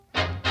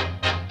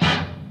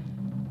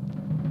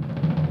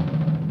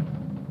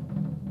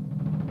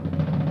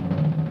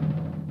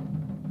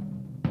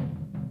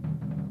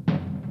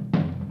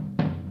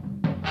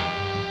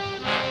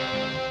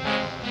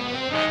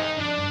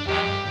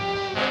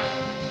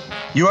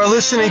You are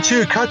listening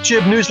to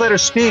CutJibNewsletter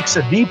Speaks,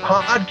 the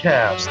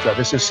podcast.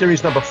 This is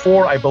series number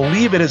 4. I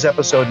believe it is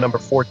episode number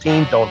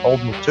 14. Don't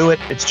hold me to it.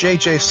 It's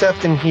J.J.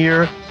 Sefton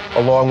here,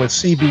 along with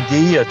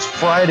CBD. It's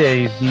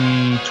Friday,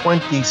 the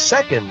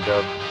 22nd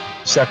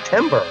of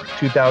September,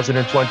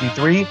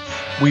 2023.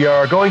 We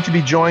are going to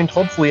be joined,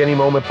 hopefully any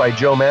moment, by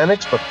Joe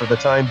Mannix, but for the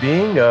time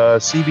being,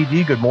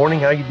 CBD, good morning.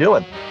 How you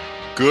doing?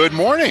 Good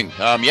morning.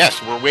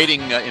 Yes, we're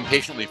waiting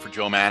impatiently for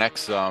Joe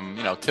Mannix.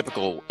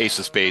 Typical Ace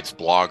of Spades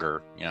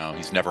blogger.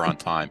 He's never on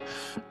time.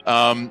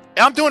 I'm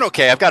doing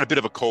okay. I've got a bit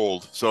of a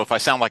cold, so if I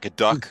sound like a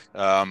duck,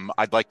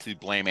 I'd like to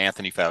blame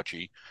Anthony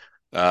Fauci.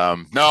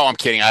 No, I'm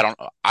kidding.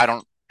 I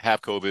don't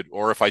have COVID,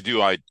 or if I do,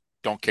 I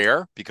don't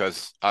care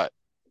because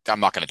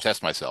I'm not going to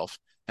test myself,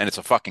 and it's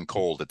a fucking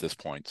cold at this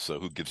point. So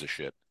who gives a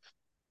shit?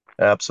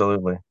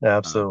 Absolutely.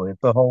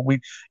 The whole we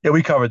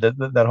covered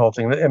that whole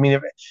thing. I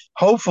mean,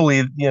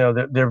 hopefully,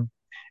 there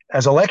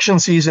as election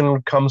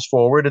season comes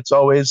forward, it's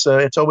always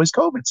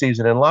COVID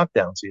season and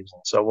lockdown season.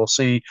 So we'll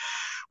see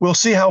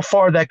how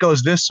far that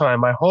goes this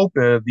time. I hope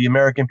the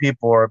American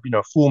people are,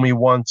 fool me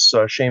once,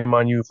 shame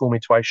on you, fool me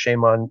twice,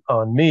 shame on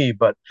me.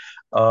 But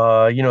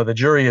the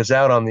jury is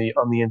out on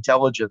the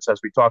intelligence, as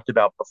we talked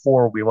about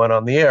before we went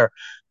on the air,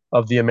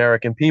 of the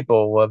American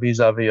people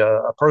vis-a-vis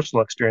a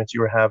personal experience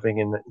you were having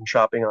in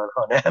shopping on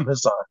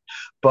Amazon.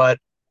 But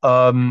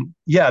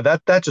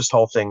that just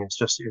whole thing is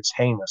it's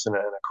heinous and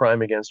a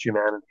crime against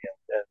humanity.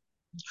 And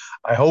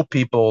I hope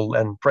people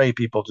and pray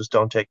people just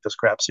don't take this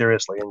crap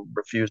seriously and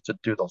refuse to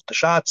do the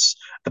shots,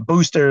 the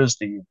boosters,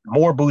 the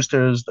more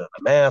boosters, the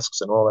masks,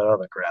 and all that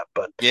other crap.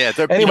 But yeah,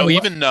 anyway,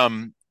 even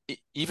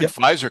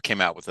Pfizer came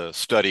out with a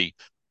study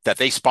that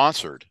they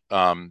sponsored,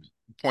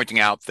 pointing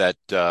out that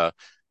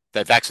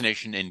that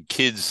vaccination in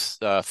kids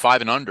 5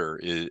 and under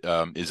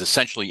is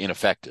essentially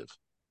ineffective.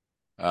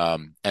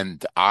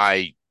 And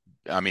I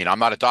mean, I'm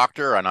not a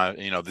doctor, and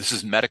this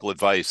is medical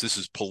advice. This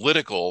is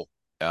political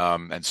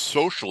and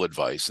social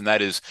advice, and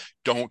that is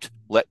don't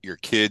let your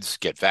kids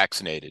get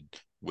vaccinated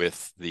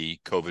with the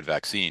COVID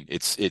vaccine.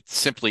 It's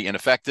simply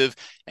ineffective,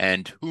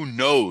 and who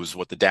knows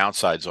what the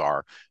downsides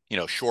are,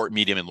 short,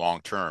 medium, and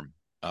long term.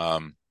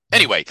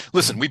 Anyway,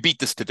 listen, we beat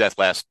this to death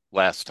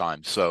last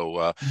time,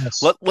 so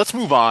yes. let's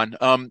move on.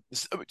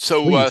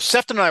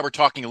 Sefton and I were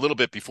talking a little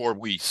bit before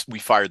we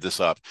fired this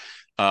up,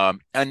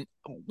 and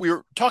we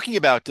were talking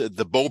about the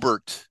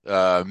Bobert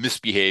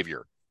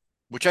misbehavior,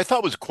 which I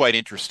thought was quite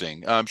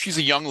interesting. She's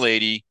a young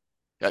lady.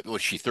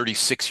 Was she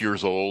 36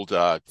 years old?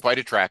 Quite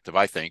attractive,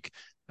 I think.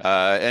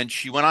 And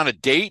she went on a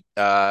date.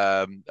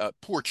 A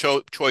poor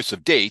choice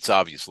of dates,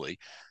 obviously.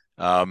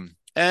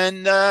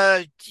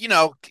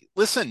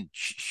 Listen,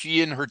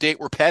 she and her date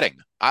were petting.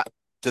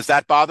 Does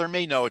that bother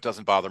me? No, it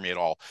doesn't bother me at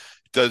all.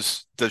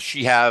 Does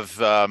she have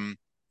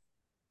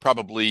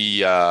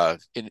probably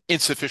an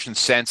insufficient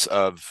sense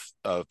of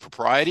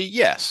propriety?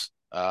 Yes.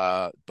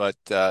 But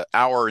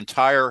our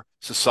entire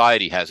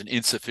society has an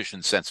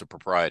insufficient sense of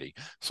propriety.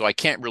 So I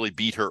can't really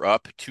beat her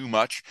up too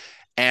much.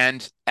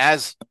 And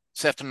as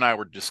Sefton and I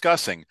were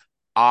discussing,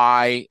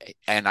 I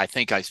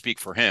think I speak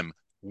for him,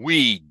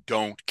 we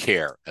don't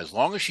care. As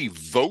long as she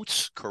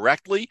votes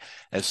correctly,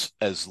 as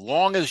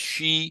long as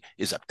she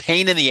is a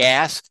pain in the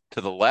ass to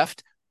the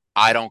left,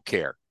 I don't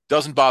care.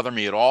 Doesn't bother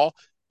me at all.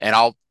 And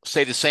I'll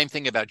say the same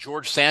thing about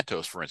George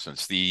Santos, for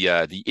instance, the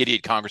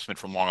idiot congressman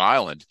from Long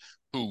Island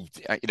who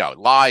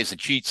lies and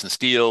cheats and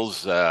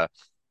steals.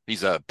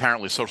 He's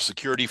apparently a Social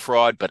Security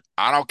fraud, but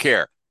I don't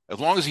care. As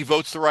long as he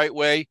votes the right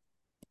way,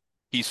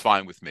 he's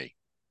fine with me.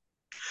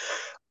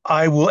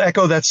 I will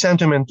echo that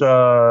sentiment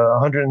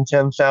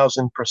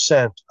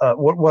 110,000%.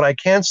 What I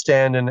can't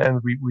stand,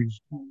 and we've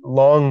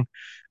long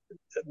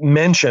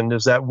mentioned,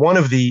 is that one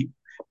of these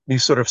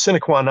sort of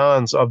sine qua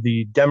nons of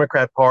the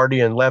Democrat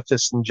Party and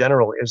leftists in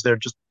general is their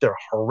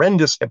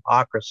horrendous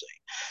hypocrisy.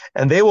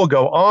 And they will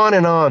go on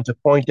and on to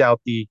point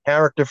out the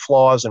character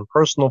flaws and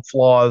personal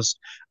flaws,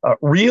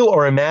 real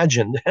or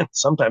imagined, and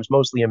sometimes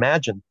mostly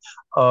imagined,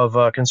 of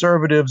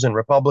conservatives and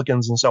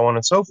Republicans and so on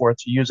and so forth,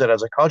 to use it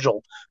as a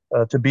cudgel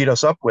to beat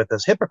us up with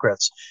as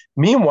hypocrites.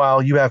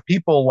 Meanwhile, you have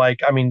people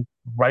like,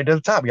 right at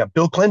the top, you got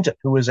Bill Clinton,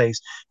 who is a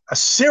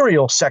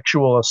serial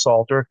sexual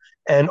assaulter,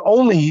 and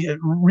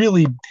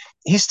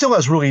he still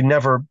has really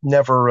never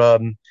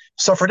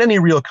suffered any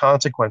real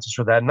consequences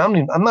for that. And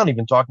I'm not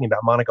even talking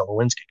about Monica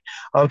Lewinsky.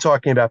 I'm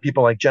talking about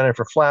people like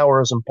Jennifer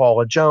Flowers and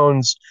Paula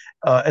Jones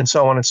and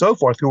so on and so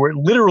forth, who were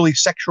literally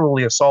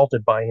sexually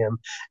assaulted by him,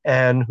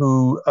 and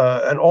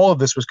and all of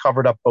this was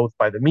covered up both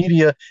by the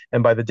media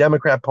and by the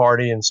Democrat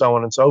Party and so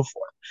on and so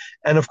forth.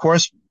 And of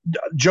course,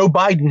 Joe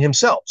Biden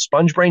himself,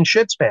 sponge brain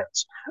shit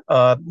pants.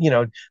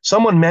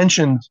 Someone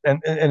mentioned,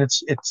 and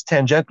it's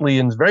tangentially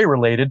and very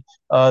related,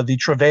 the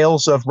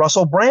travails of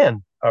Russell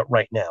Brand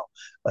right now.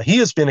 He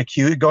has been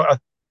accused.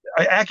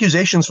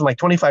 Accusations from like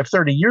 25,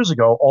 30 years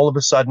ago, all of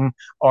a sudden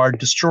are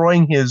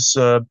destroying his.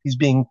 He's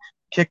being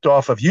kicked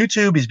off of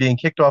YouTube. He's being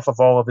kicked off of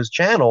all of his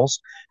channels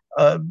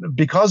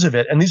because of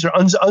it. And these are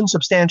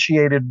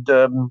unsubstantiated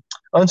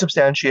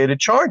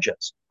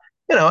charges.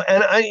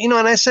 And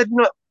I said,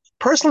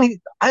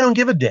 personally, I don't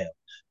give a damn.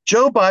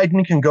 Joe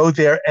Biden can go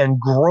there and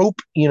grope,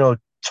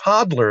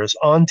 toddlers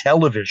on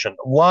television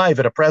live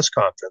at a press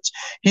conference.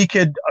 He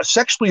could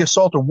sexually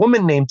assault a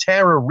woman named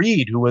Tara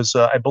Reid, who was,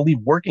 I believe,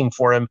 working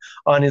for him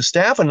on his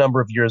staff a number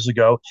of years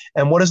ago.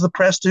 And what does the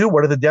press do?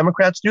 What do the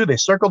Democrats do? They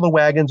circle the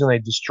wagons and they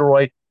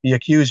destroy the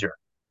accuser.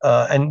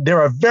 And there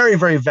are very,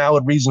 very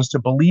valid reasons to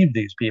believe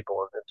these people,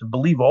 to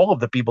believe all of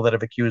the people that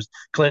have accused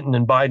Clinton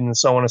and Biden and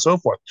so on and so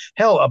forth.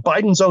 Hell,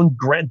 Biden's own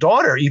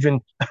granddaughter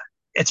even,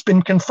 it's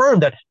been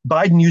confirmed that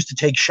Biden used to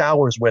take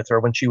showers with her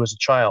when she was a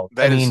child.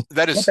 I mean,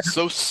 That is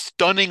so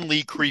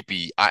stunningly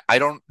creepy. I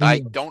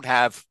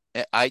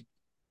I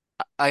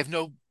have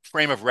no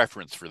frame of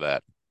reference for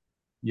that.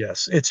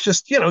 yes, it's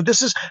just,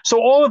 this is so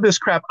all of this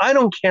crap. I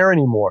don't care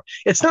anymore.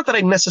 It's not that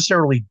I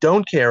necessarily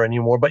don't care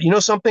anymore, but you know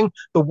something?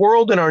 The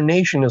world and our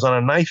nation is on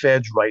a knife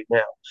edge right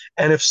now.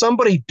 And if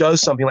somebody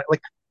does something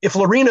like if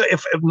Lorena,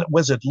 if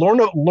was it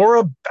Laura,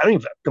 I don't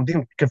even,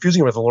 I'm confusing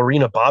her with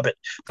Lorena Bobbitt,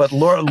 but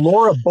Laura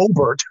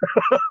Bobert.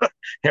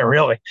 Yeah,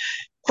 really.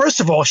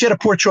 First of all, she had a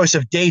poor choice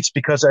of dates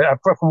because,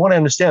 from what I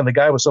understand, the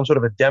guy was some sort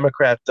of a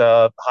Democrat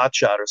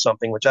hotshot or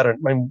something, which I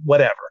mean,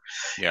 whatever.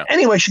 Yeah.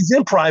 Anyway, she's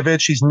in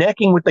private. She's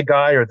necking with the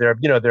guy, or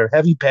they're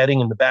heavy petting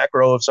in the back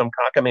row of some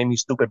cockamamie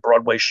stupid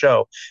Broadway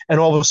show,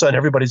 and all of a sudden,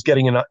 everybody's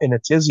getting in a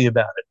tizzy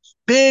about it.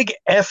 Big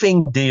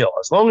effing deal.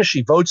 As long as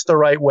she votes the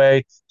right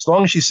way, as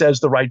long as she says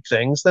the right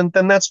things, then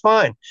that's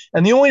fine.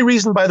 And the only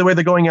reason, by the way,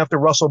 they're going after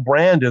Russell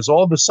Brand is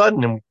all of a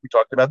sudden, and we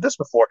talked about this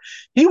before,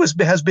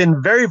 has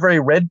been very, very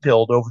red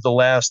pilled over the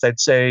last, I'd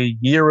say,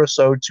 year or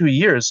so, 2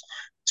 years,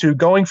 to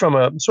going from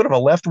a sort of a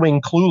left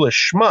wing clueless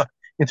schmuck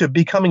into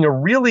becoming a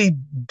really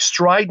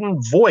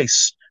strident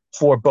voice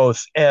for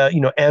both,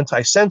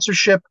 anti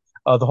censorship,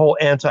 the whole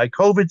anti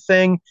COVID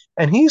thing,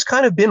 and he's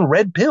kind of been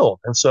red pilled,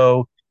 and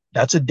so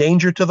that's a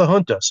danger to the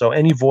junta. So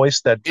any voice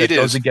It that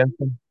goes is. against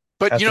him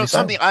But has you to know be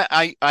something,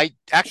 silent. I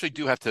actually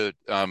do have to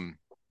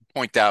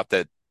point out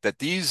that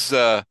these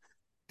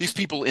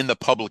people in the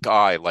public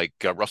eye, like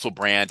Russell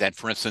Brand and,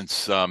 for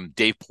instance,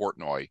 Dave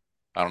Portnoy.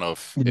 I don't know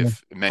Yeah.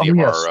 if many Oh of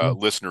yes. our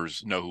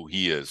listeners know who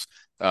he is.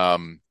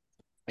 Um,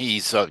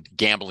 he's a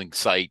gambling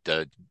site,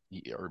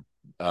 or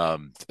a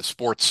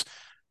sports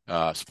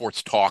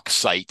talk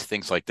site,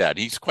 things like that.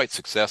 He's quite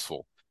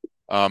successful.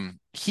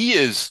 He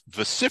is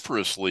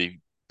vociferously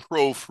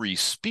pro free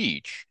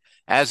speech,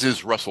 as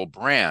is Russell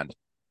Brand.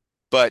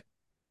 But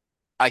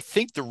I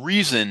think the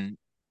reason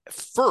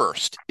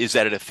first is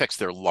that it affects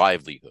their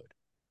livelihood,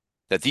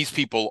 that these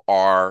people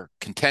are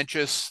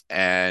contentious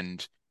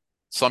and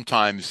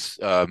sometimes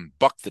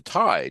buck the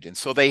tide. And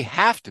so they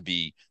have to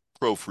be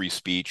pro free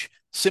speech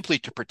simply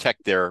to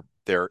protect their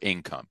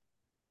income.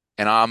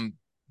 And I'm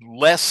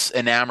less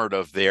enamored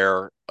of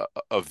their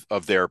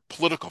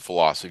political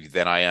philosophy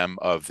than I am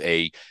of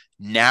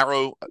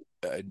narrow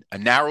a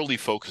narrowly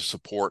focused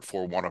support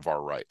for one of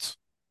our rights.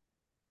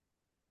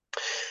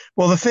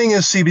 Well, the thing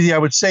is, CBD, I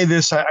would say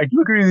this. I do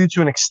agree with you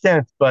to an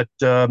extent, but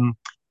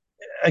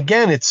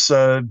again, it's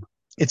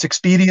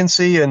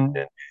expediency and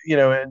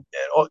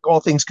all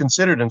things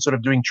considered, and sort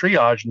of doing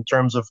triage in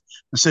terms of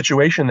the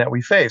situation that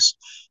we face.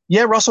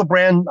 Yeah, Russell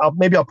Brand.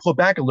 Maybe I'll pull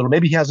back a little.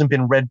 Maybe he hasn't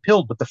been red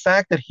pilled, but the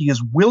fact that he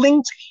is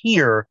willing to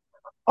hear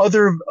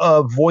other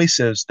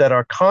voices that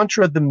are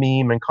contra the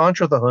meme and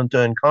contra the junta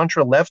and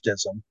contra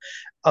leftism,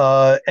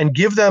 and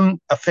give them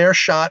a fair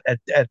shot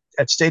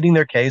at stating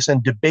their case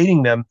and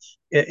debating them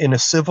in a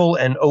civil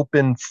and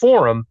open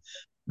forum,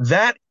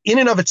 that in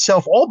and of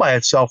itself, all by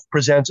itself,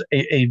 presents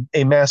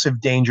a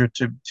massive danger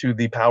to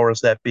the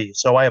powers that be.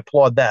 So I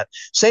applaud that.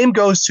 Same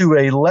goes to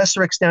a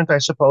lesser extent, I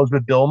suppose,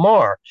 with Bill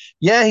Maher.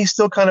 Yeah, he's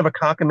still kind of a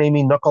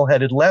cockamamie,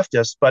 knuckleheaded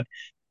leftist, but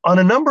on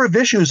a number of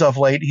issues of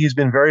late, he's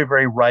been very,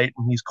 very right,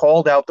 and he's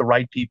called out the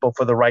right people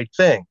for the right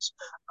things.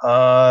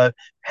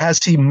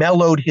 Has he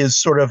mellowed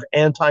his sort of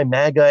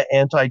anti-MAGA,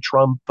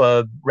 anti-Trump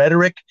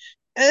rhetoric?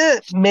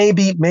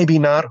 Maybe, maybe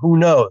not. Who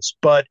knows?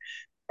 But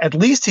at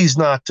least he's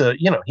not.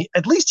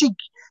 At least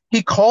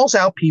he calls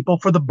out people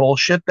for the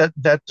bullshit that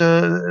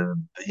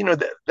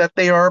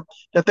they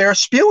are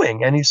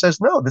spewing, and he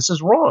says, no, this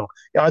is wrong.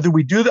 Either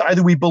we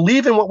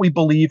believe in what we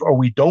believe, or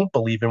we don't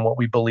believe in what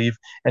we believe,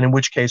 and in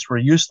which case we're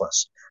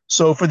useless.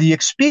 So for the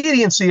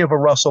expediency of a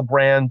Russell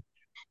Brand,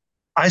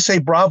 I say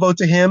bravo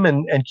to him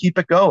and keep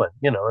it going.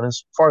 And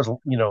as far as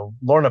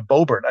Lorna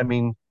Bobert, I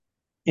mean,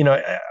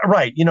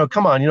 right,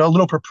 come on, a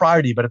little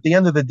propriety. But at the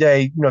end of the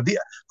day,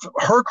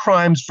 her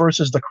crimes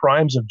versus the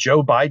crimes of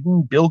Joe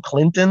Biden, Bill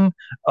Clinton,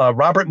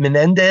 Robert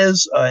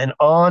Menendez, and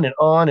on and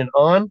on and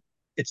on.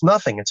 It's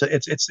nothing.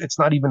 It's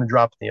not even a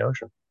drop in the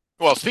ocean.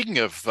 Well, speaking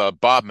of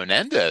Bob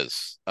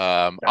Menendez,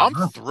 I'm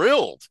Uh-huh.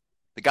 thrilled.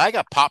 The guy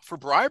got popped for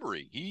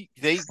bribery.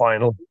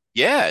 Final.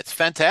 Yeah, it's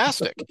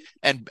fantastic.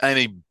 And I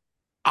mean,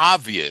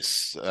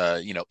 obvious,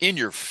 in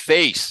your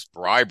face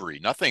bribery.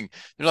 There's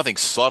nothing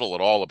subtle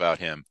at all about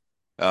him.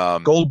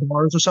 Um, Gold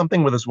bars or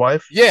something with his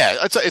wife. yeah,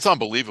 it's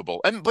unbelievable.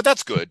 But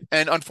that's good.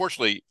 And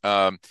unfortunately,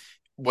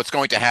 what's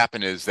going to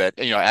happen is that,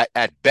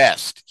 at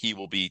best, he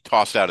will be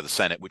tossed out of the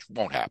Senate, which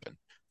won't happen.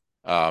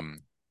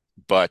 Um,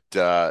 but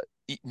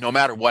no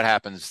matter what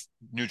happens,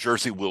 New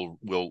Jersey will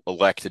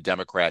elect a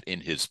Democrat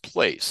in his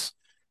place.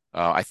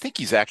 I think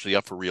he's actually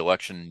up for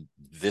re-election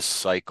this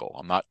cycle.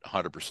 I'm not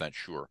 100%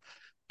 sure.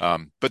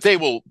 But they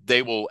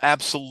will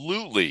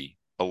absolutely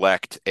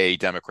elect a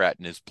Democrat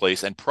in his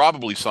place, and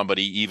probably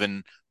somebody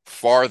even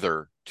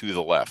farther to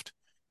the left,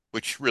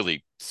 which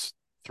really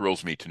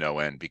thrills me to no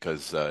end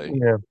because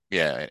Yeah.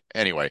 yeah.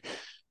 Anyway,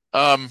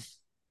 um,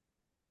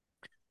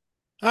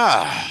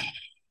 ah,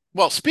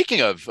 well,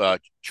 speaking of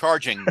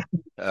charging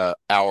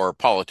our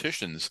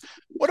politicians,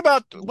 what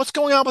about what's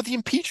going on with the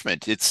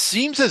impeachment? It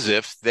seems as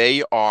if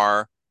they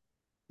are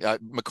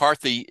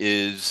McCarthy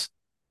is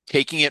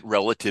taking it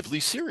relatively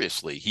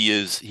seriously. He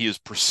is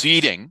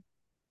proceeding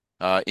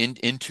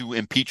into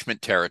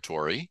impeachment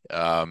territory.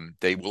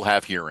 They will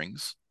have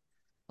hearings,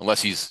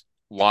 unless he's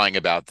lying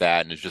about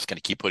that and is just going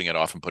to keep putting it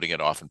off and putting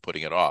it off and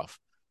putting it off.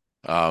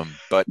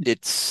 But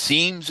it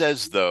seems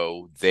as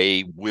though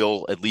they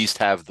will at least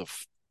have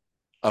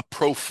a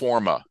pro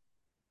forma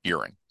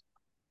hearing.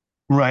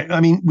 Right. I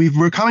mean,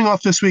 we're coming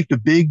off this week. The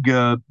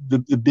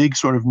big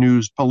sort of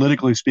news,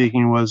 politically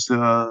speaking, was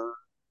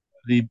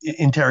the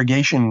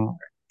interrogation,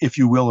 if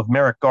you will, of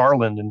Merrick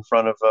Garland in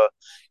front of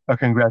a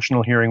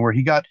congressional hearing where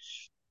he got.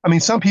 I mean,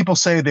 some people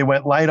say they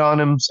went light on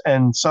him,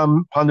 and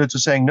some pundits are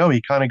saying no,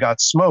 he kind of got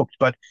smoked.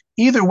 But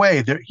either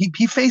way,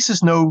 he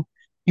faces no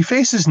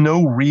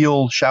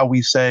real, shall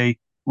we say,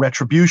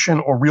 retribution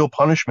or real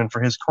punishment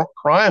for his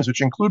crimes,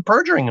 which include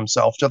perjuring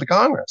himself to the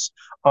Congress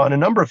on a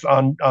number of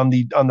on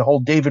the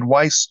whole David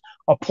Weiss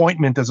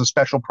appointment as a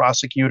special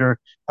prosecutor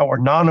or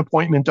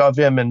non-appointment of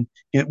him, and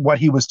what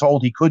he was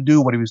told he could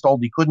do, what he was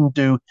told he couldn't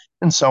do,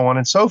 and so on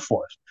and so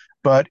forth.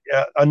 But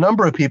a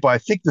number of people, I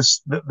think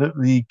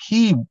the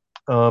key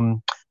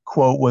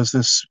quote was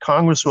this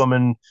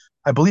Congresswoman,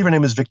 I believe her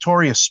name is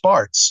Victoria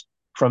Spartz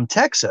from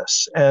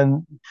Texas,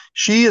 and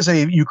she is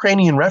a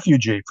Ukrainian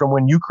refugee from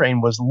when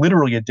Ukraine was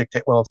literally a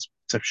dictator. Well,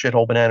 it's a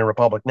shithole banana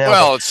republic now, but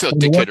Well, it's a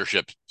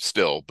dictatorship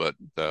still, but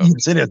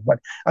yes, it is. But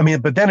I mean,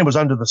 but then it was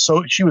under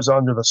she was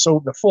under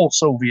the full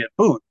Soviet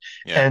boot,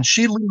 yeah. and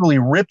she literally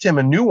ripped him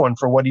a new one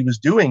for what he was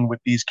doing with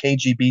these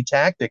KGB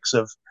tactics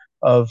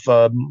of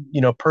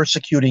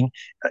persecuting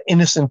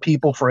innocent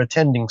people for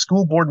attending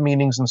school board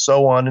meetings and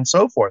so on and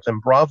so forth.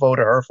 And bravo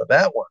to her for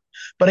that one.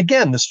 But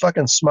again, this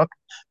fucking smuck,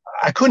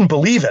 I couldn't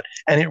believe it,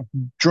 and it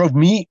drove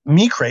me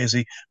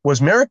crazy.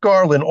 Was Merrick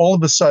Garland all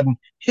of a sudden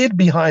hid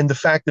behind the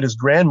fact that his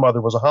grandmother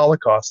was a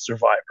Holocaust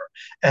survivor?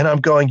 And I'm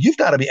going, you've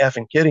got to be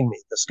effing kidding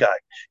me, this guy.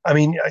 I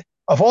mean,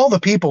 of all the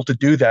people to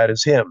do that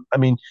is him. I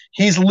mean,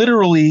 he's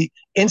literally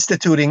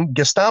instituting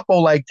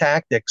Gestapo-like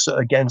tactics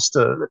against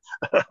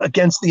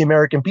against the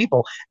American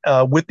people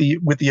with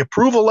the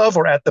approval of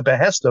or at the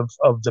behest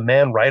of the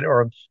man right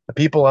or the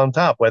people on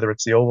top, whether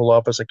it's the Oval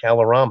Office or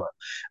Kalorama.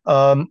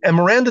 And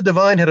Miranda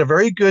Devine had a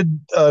very good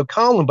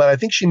column, but I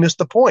think she missed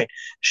the point.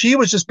 She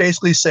was just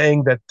basically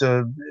saying that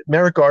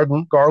Merrick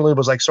Garland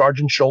was like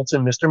Sergeant Schultz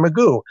and Mr.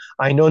 Magoo.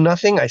 I know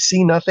nothing, I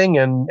see nothing,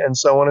 and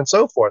so on and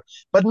so forth.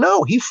 But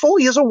no, he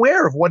fully is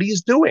aware of what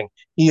he's doing.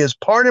 He is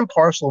part and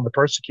parcel of the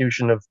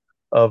persecution of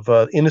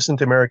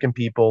innocent American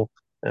people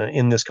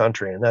in this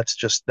country, and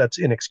that's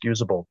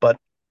inexcusable. But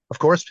of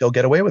course, he'll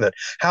get away with it.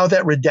 How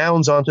that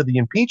redounds onto the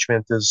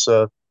impeachment is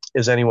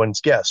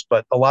anyone's guess.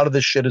 But a lot of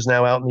this shit is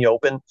now out in the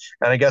open,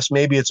 and I guess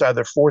maybe it's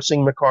either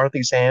forcing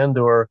McCarthy's hand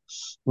or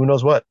who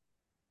knows what.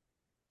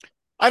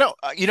 I don't,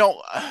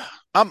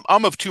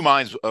 I'm of two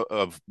minds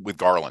with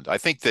Garland. I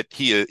think that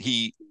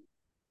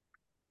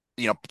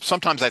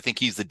sometimes I think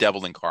he's the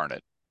devil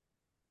incarnate,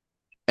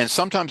 and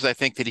sometimes I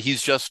think that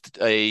he's just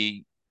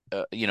an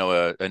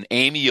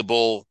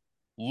amiable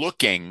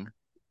looking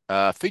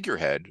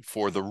figurehead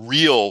for the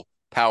real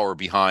power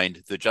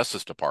behind the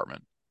Justice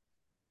Department.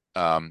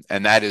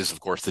 And that is, of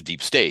course, the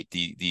deep state,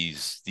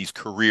 these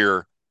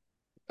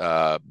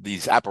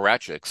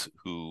apparatchiks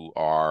who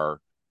are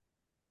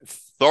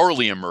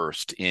thoroughly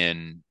immersed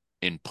in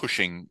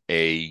pushing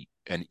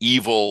an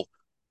evil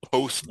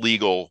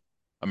post-legal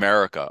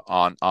America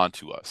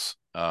onto us.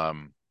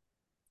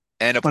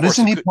 And of But course,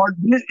 isn't he part?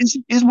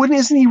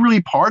 Isn't he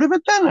really part of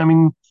it then? I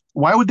mean,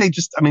 why would they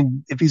just? I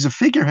mean, if he's a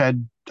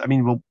figurehead, I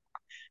mean, well,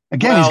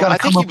 again, he's got to I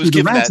think come he up was through the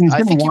given ranks, that. and he's I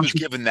going to think he want was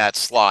given that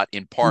slot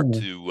in part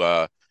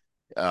to.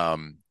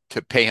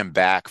 to pay him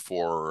back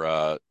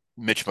for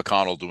Mitch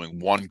McConnell doing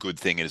one good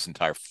thing in his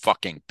entire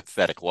fucking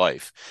pathetic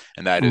life,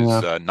 and that is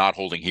Yeah. not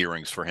holding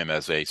hearings for him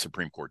as a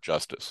Supreme Court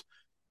justice.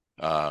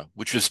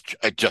 Which is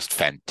just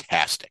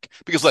fantastic.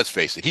 Because let's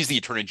face it, he's the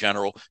Attorney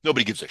General.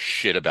 Nobody gives a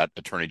shit about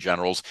Attorney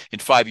Generals. In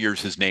 5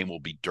 years, his name will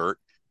be dirt,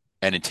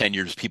 and in 10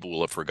 years, people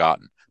will have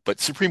forgotten. But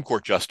Supreme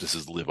Court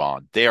justices live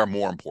on. They are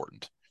more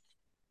important.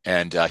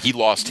 And he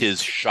lost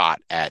his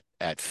shot at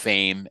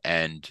fame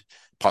and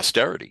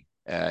posterity.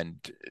 And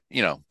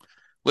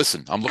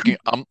listen, I'm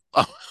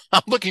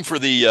looking for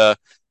the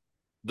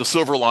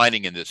silver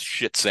lining in this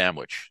shit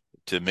sandwich,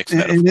 to mix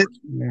metaphors.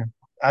 Yeah.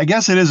 I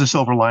guess it is a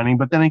silver lining,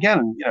 but then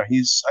again,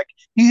 he's like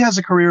he has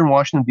a career in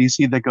Washington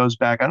D.C. that goes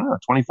back, I don't know,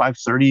 25,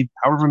 30,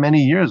 however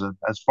many years,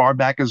 as far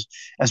back as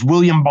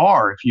William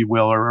Barr, if you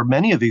will, or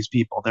many of these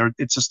people.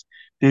 It's just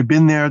they've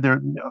been there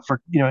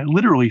for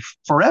literally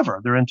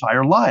forever, their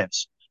entire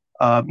lives.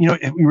 We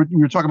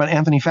were talking about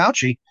Anthony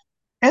Fauci.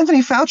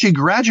 Anthony Fauci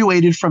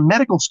graduated from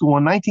medical school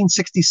in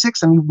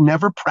 1966 and he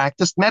never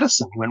practiced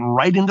medicine. He went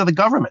right into the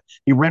government.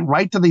 He went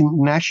right to the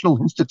National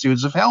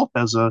Institutes of Health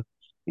as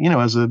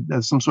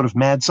some sort of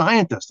mad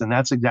scientist, and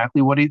that's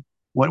exactly what he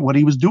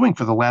was doing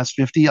for the last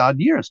 50 odd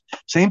years.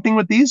 Same thing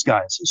with these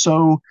guys.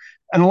 So,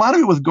 and a lot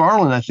of it with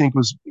Garland, I think,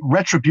 was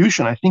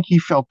retribution. I think he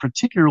felt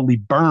particularly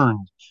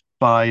burned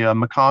by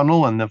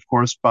McConnell, and of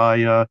course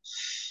by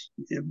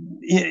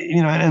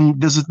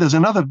and there's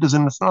another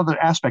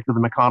aspect of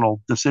the McConnell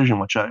decision,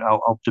 which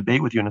I'll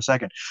debate with you in a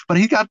second. But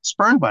he got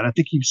spurned by it. I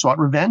think he sought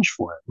revenge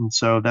for it, and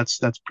so that's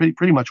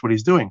pretty much what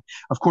he's doing.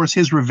 Of course,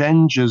 his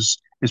revenge is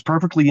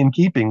perfectly in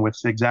keeping with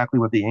exactly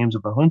what the aims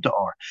of the junta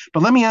are.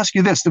 But let me ask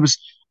you this: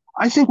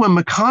 I think, when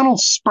McConnell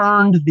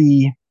spurned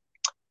the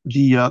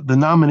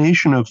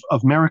nomination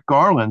of Merrick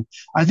Garland,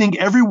 I think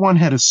everyone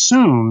had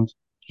assumed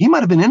he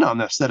might have been in on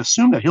this, that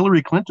assumed that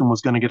Hillary Clinton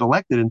was going to get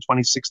elected in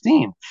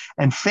 2016.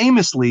 And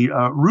famously,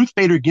 Ruth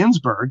Bader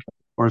Ginsburg,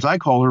 or as I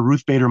call her,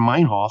 Ruth Bader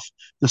Meinhof,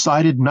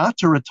 decided not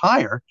to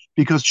retire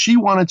because she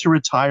wanted to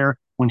retire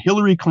when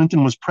Hillary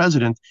Clinton was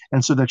president,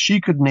 and so that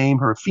she could name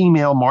her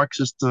female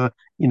Marxist,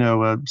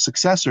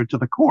 successor to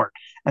the court.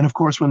 And of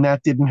course, when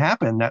that didn't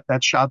happen,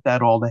 that shot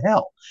that all to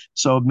hell.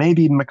 So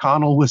maybe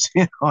McConnell was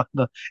in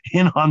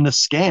on the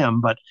scam,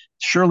 but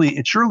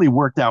it surely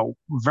worked out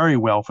very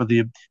well to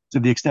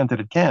the extent that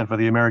it can for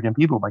the American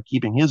people by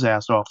keeping his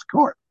ass off the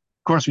court.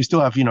 Of course, we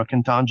still have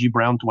Ketanji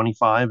Brown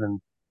 25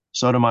 and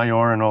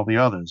Sotomayor and all the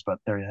others, but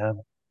there you have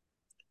it.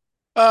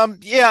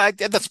 Yeah,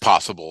 that's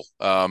possible.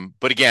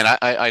 But again,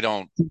 I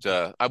don't. First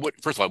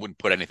of all, I wouldn't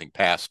put anything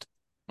past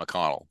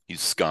McConnell.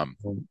 He's scum.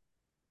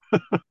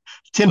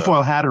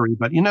 Tinfoil hattery,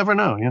 but you never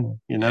know.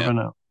 You never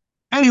know.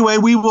 Anyway,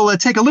 we will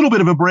take a little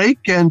bit of a break,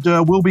 and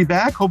we'll be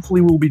back.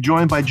 Hopefully, we'll be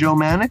joined by Joe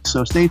Mannix.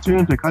 So stay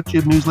tuned to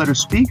CutJibNewsletter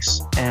Speaks,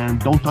 and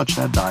don't touch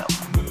that dial.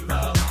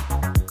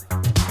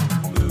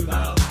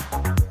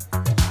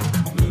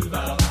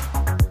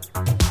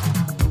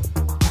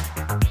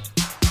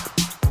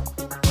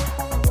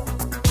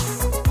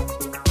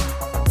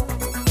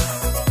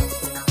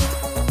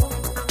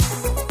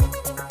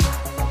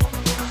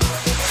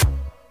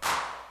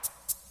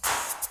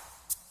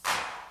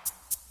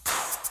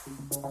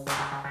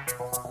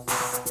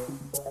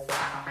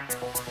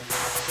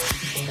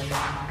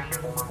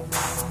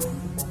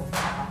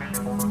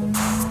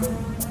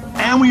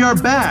 And we are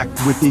back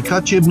with the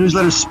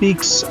CutJibNewsletter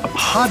Speaks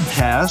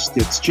podcast.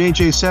 It's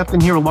J.J. Sefton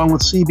here along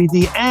with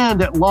CBD,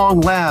 and at long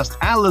last,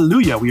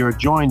 hallelujah, we are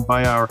joined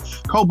by our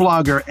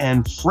co-blogger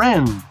and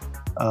friend,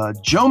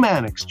 Joe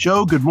Mannix.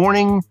 Joe, good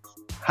morning.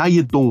 How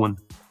you doing?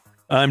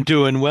 I'm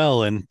doing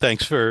well, and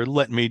thanks for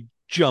letting me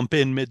jump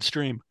in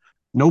midstream.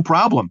 No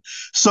problem.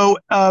 So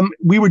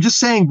we were just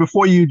saying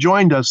before you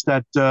joined us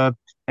that,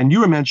 and you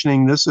were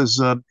mentioning this as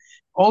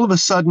all of a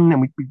sudden,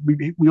 and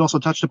we also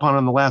touched upon it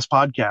on the last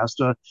podcast,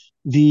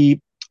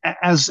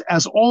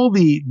 as all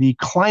the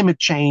climate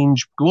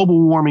change,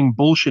 global warming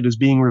bullshit is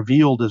being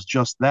revealed as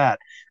just that,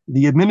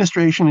 the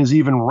administration is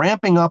even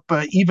ramping up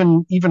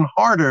even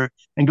harder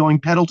and going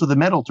pedal to the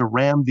metal to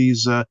ram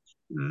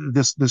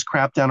this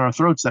crap down our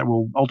throats that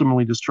will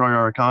ultimately destroy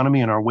our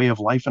economy and our way of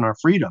life and our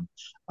freedom.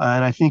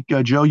 And I think,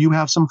 Joe, you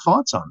have some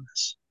thoughts on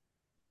this.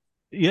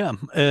 Yeah,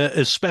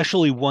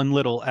 especially one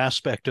little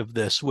aspect of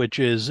this, which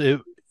is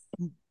it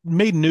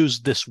made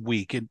news this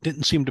week. It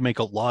didn't seem to make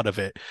a lot of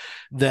it,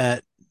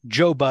 that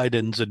Joe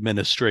Biden's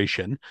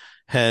administration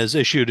has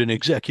issued an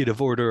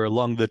executive order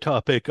along the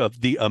topic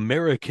of the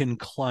American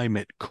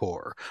Climate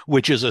Corps,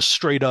 which is a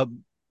straight up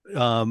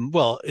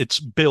it's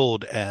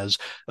billed as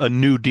a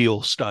New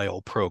Deal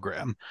style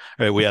program.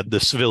 Right? We had the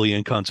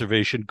Civilian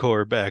Conservation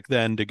Corps back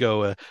then to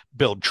go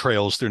build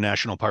trails through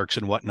national parks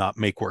and whatnot,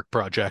 make work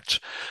projects.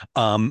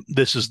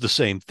 This is the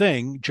same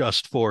thing,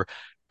 just for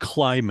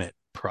climate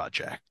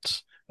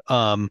projects.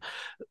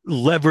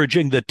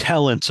 Leveraging the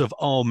talents of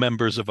all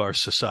members of our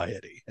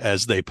society,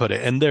 as they put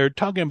it. And they're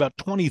talking about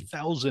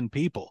 20,000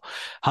 people,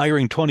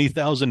 hiring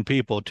 20,000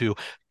 people to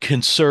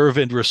conserve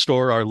and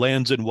restore our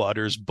lands and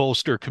waters,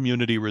 bolster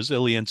community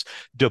resilience,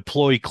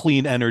 deploy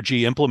clean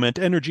energy, implement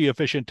energy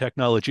efficient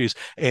technologies,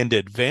 and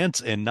advance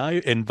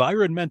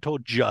environmental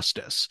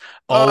justice.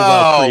 All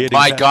while creating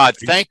my God,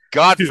 thank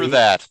God for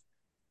that.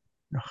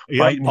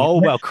 Yep, all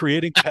while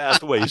creating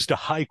pathways to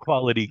high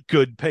quality,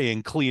 good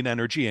paying, clean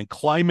energy and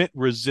climate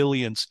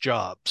resilience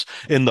jobs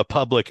in the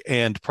public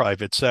and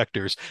private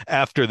sectors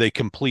after they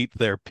complete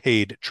their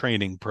paid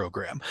training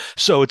program.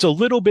 So it's a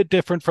little bit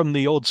different from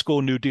the old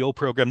school New Deal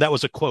program. That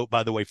was a quote,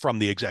 by the way, from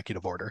the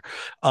executive order.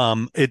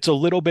 It's a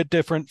little bit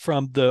different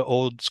from the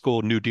old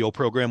school New Deal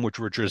program, which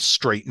were just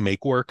straight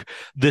make work.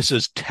 This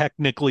is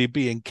technically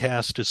being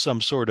cast as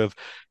some sort of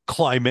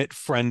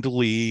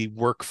climate-friendly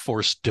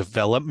workforce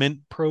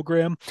development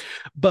program.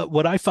 But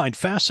what I find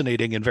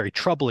fascinating and very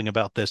troubling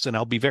about this, and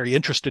I'll be very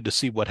interested to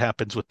see what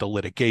happens with the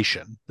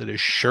litigation that is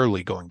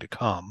surely going to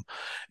come,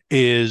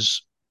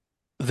 is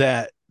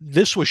that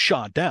this was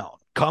shot down.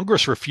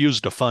 Congress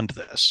refused to fund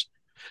this.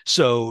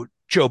 So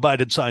Joe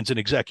Biden signs an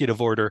executive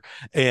order,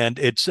 and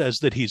it says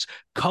that he's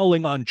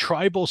calling on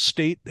tribal,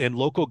 state, and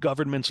local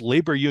governments,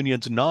 labor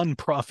unions,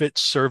 nonprofit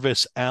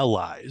service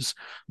allies,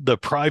 the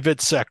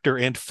private sector,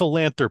 and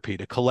philanthropy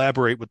to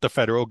collaborate with the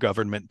federal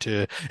government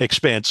to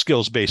expand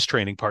skills-based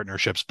training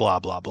partnerships, blah,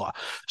 blah, blah.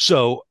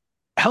 So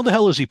how the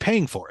hell is he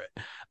paying for it?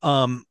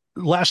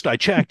 Last I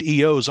checked,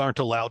 EOs aren't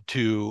allowed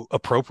to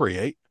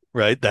appropriate.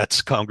 Right.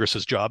 That's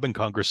Congress's job. And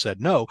Congress said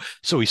no.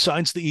 So he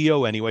signs the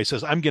EO anyway,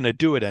 says, I'm going to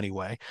do it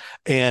anyway.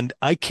 And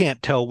I can't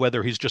tell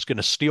whether he's just going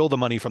to steal the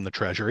money from the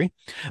Treasury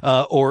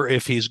or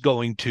if he's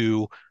going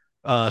to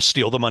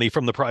steal the money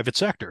from the private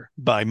sector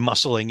by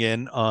muscling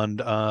in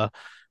on,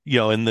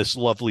 in this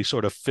lovely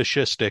sort of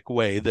fascistic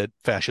way that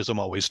fascism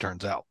always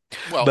turns out.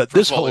 Well, but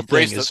this whole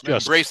thing is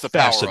just embrace the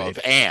power of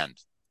and.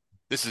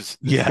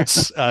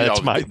 Yes,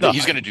 it's my thought.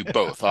 He's going to do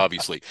both,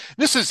 obviously.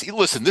 This is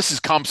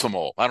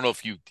Komsomol. I don't know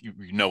if you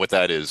know what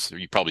that is, or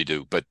you probably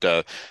do, but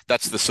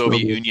that's the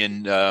Soviet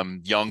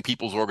Union young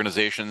people's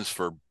organizations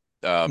for,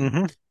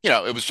 it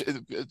was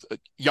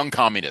young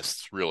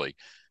communists, really.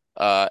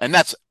 And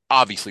that's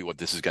obviously what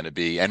this is going to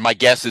be. And my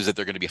guess is that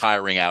they're going to be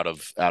hiring out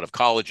of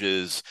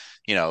colleges,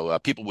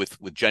 people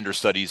with gender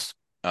studies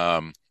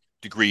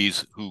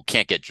degrees who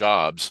can't get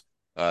jobs.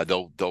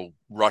 They'll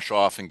rush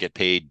off and get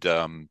paid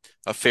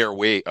a fair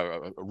wage,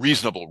 a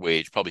reasonable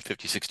wage, probably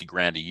 50, 60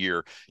 grand a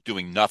year,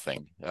 doing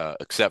nothing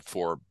except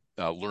for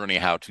learning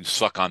how to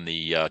suck on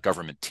the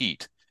government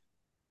teat.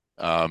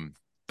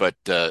 But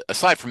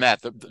aside from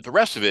that, the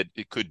rest of it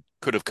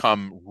could have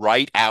come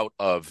right out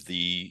of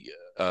the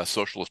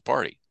Socialist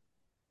Party.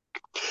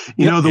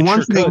 The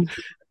one thing.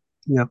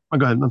 Yeah,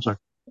 go ahead. I'm sorry.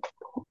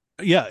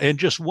 Yeah, and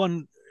just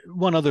one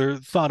other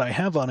thought I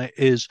have on it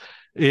is,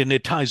 and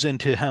it ties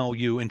into how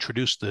you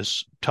introduced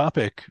this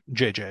topic,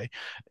 JJ,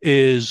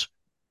 is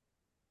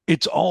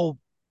it's all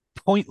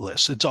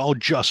pointless. It's all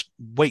just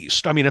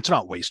waste. I mean, it's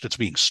not waste, it's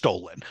being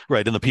stolen,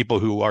 right? And the people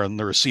who are on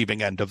the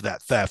receiving end of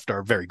that theft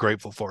are very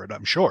grateful for it,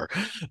 I'm sure.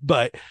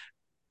 But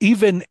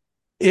even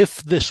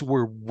if this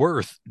were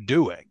worth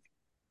doing,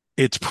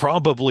 it's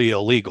probably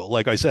illegal.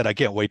 Like I said, I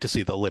can't wait to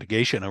see the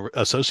litigation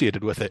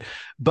associated with it.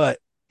 But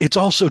it's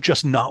also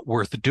just not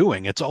worth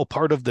doing. It's all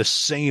part of the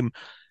same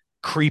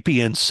creepy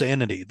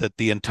insanity that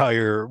the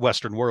entire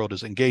Western world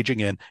is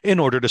engaging in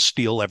order to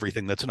steal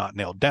everything that's not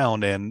nailed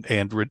down and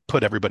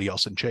put everybody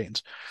else in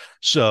chains.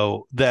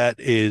 So that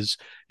is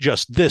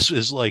just, this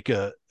is like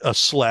a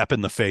slap in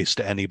the face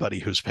to anybody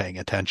who's paying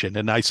attention.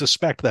 And I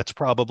suspect that's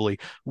probably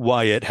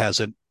why it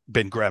hasn't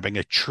been grabbing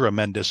a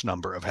tremendous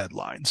number of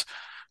headlines.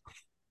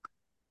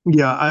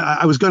 Yeah,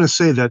 I was going to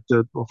say that,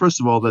 well,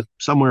 first of all, that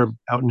somewhere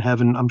out in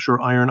heaven, I'm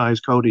sure Iron Eyes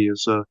Cody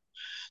is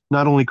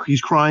not only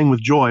he's crying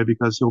with joy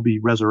because he'll be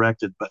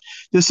resurrected, but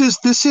this is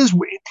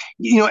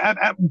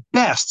at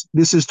best,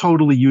 this is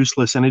totally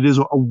useless, and it is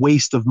a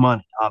waste of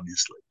money,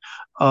 obviously.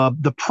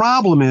 The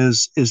problem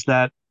is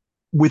that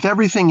with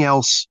everything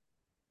else,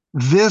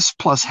 this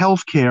plus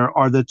healthcare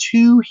are the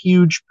two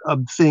huge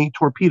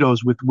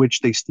torpedoes with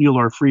which they steal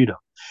our freedom.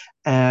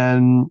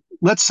 And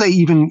let's say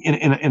even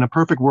in a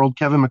perfect world,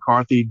 Kevin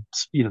McCarthy,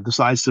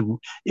 decides to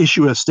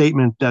issue a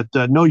statement that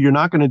no, you're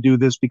not going to do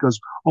this because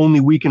only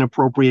we can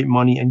appropriate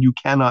money, and you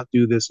cannot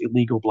do this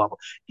illegal. Blah blah.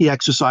 He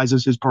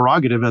exercises his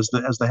prerogative as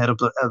the head of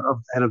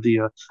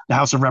the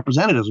House of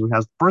Representatives, who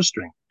has the purse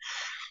string.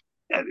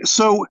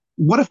 So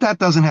what if that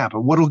doesn't happen?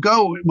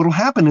 What'll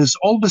happen is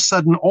all of a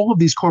sudden, all of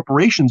these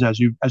corporations, as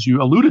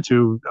you alluded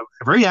to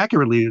very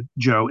accurately,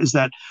 Joe, is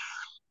that.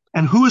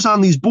 And who is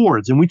on these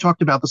boards? And we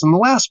talked about this in the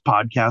last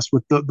podcast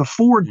with the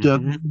Ford,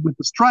 with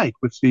the strike,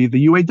 with the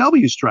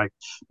UAW strike,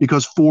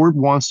 because Ford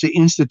wants to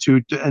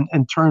institute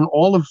and turn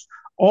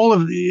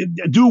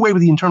do away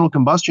with the internal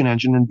combustion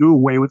engine and do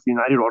away with the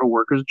United Auto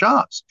Workers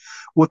jobs.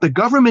 What the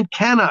government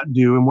cannot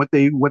do, and what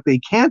they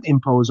can't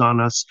impose on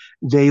us,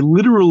 they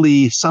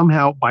literally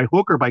somehow, by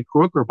hook or by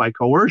crook or by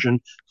coercion,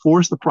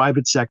 force the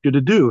private sector to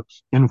do.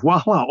 And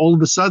voila, all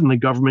of a sudden the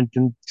government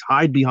can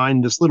hide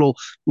behind this little,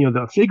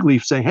 the fig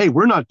leaf, saying, hey,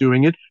 we're not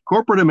doing it.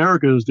 Corporate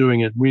America is doing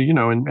it.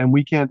 And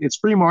we can't. It's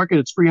free market.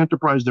 It's free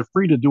enterprise. They're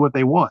free to do what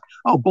they want.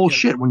 Oh,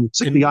 bullshit. When you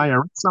sick the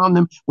IRS on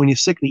them, when you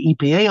sick the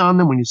EPA on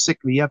them, when you sick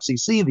the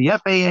FCC, the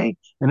FAA,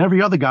 and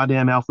every other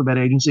goddamn alphabet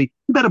agency,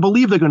 you better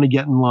believe they're going to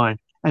get in line.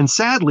 And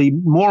sadly,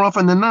 more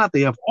often than not,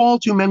 they have all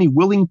too many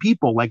willing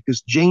people like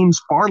this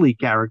James Farley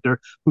character,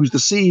 who's the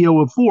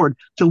CEO of Ford,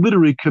 to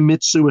literally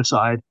commit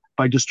suicide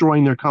by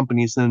destroying their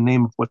companies in the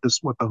name of what the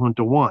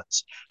junta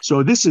wants.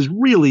 So this is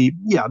really,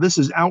 this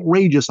is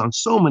outrageous on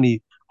so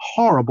many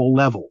horrible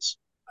levels.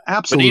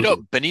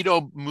 Absolutely.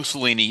 Benito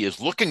Mussolini is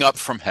looking up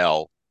from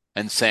hell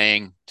and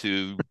saying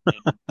to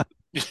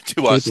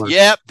us,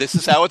 "Yeah, this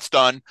is how it's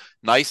done.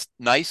 Nice.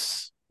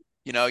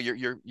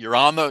 You're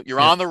on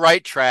the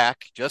right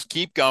track. Just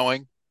keep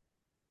going."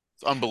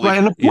 It's Right,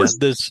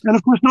 unbelievable. and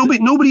of course,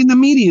 nobody in the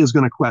media is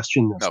going to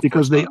question this No, of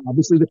because course they not.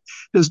 obviously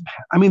there's.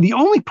 I mean, the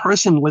only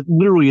person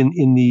literally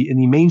in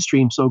the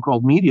mainstream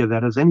so-called media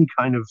that has any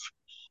kind of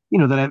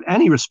that I have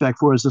any respect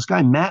for is this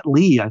guy Matt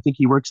Lee. I think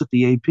he works at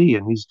the AP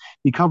and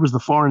he covers the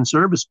Foreign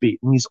Service beat,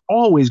 and he's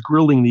always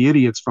grilling the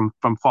idiots from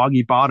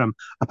Foggy Bottom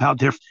about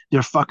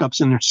their fuck ups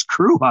and their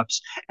screw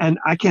ups. And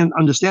I can't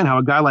understand how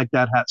a guy like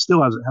that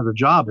still has a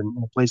job in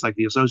a place like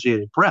the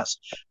Associated Press.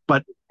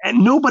 But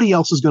and nobody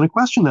else is going to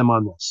question them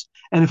on this.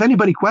 And if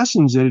anybody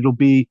questions it, it'll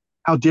be,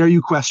 how dare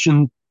you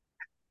question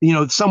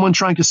someone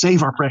trying to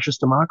save our precious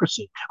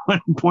democracy?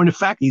 When in point of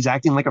fact, he's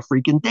acting like a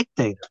freaking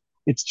dictator.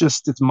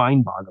 It's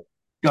mind boggling.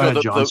 Go You know,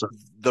 ahead, John.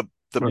 the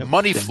Yep.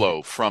 money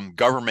flow from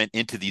government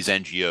into these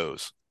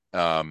NGOs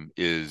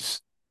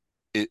is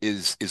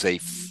a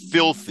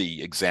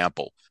filthy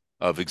example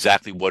of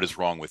exactly what is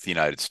wrong with the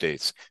United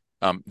States.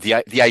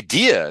 The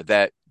idea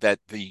that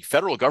the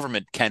federal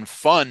government can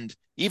fund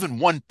even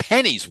one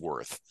penny's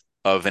worth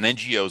of an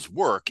NGO's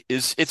work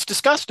it's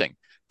disgusting.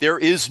 There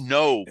is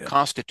no Yeah.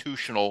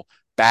 constitutional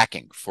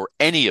backing for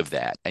any of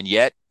that, and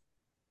yet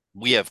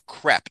we have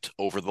crept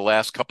over the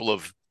last couple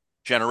of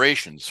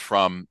generations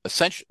from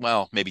essentially,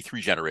 well, maybe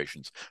 3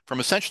 generations,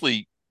 from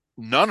essentially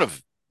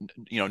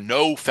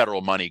no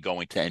federal money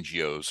going to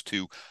NGOs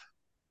to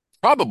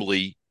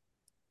probably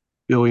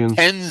Billions.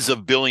 tens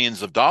of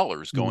billions of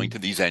dollars going to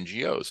these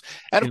NGOs.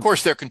 And of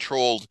course, they're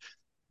controlled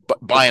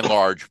by and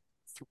large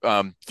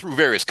through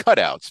various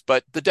cutouts,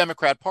 but the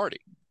Democrat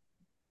Party.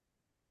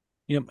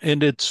 Yep.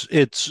 And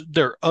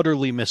they're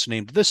utterly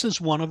misnamed. This is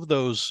one of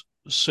those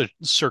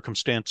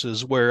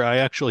circumstances where I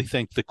actually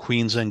think the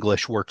Queen's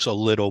English works a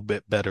little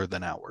bit better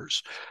than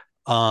ours,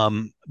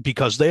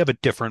 because they have a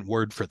different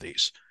word for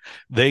these.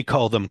 They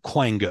call them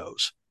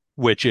QUANGOs,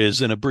 which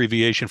is an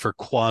abbreviation for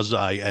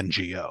quasi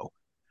NGO.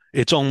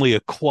 It's only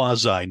a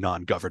quasi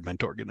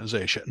non-government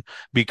organization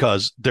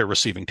because they're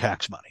receiving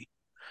tax money.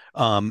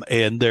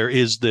 And there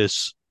is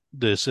this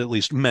at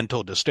least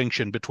mental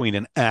distinction between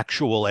an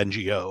actual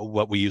NGO,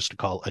 what we used to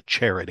call a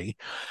charity,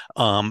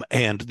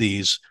 and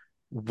these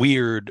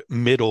weird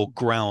middle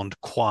ground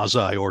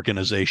quasi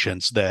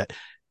organizations that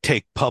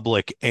take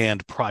public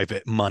and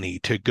private money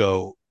to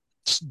go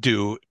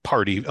do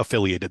party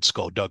affiliated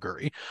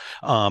skullduggery.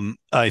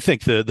 I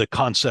think the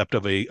concept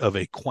of a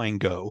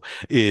QUANGO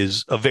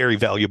is a very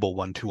valuable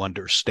one to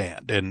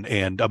understand,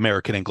 and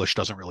American English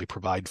doesn't really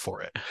provide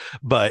for it.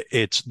 But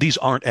these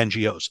aren't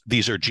NGOs;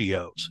 these are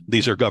GOs.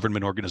 These are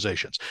government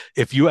organizations.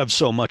 If you have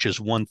so much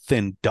as one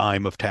thin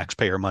dime of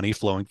taxpayer money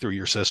flowing through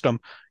your system,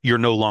 you're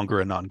no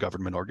longer a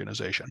non-government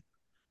organization.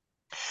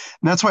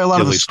 And that's why a lot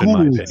At of the least in my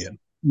schools, opinion.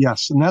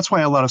 yes, and that's why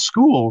a lot of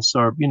schools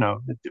are,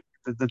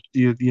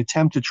 the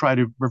attempt to try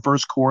to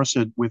reverse course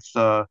it with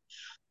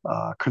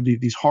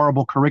these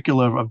horrible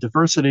curricula of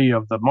diversity,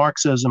 of the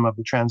Marxism, of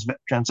the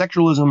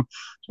transsexualism,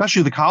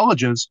 especially the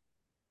colleges.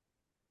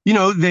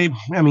 And they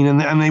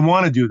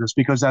want to do this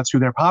because that's who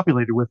they're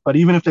populated with. But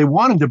even if they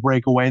wanted to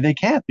break away, they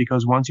can't,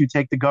 because once you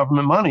take the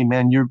government money,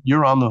 man,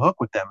 you're on the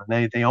hook with them,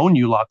 and they own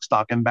you lock,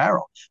 stock, and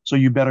barrel. So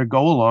you better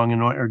go along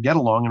or get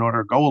along in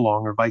order to go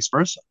along, or vice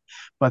versa.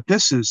 But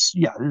this is,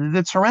 yeah,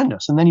 it's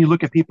horrendous. And then you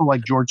look at people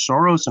like George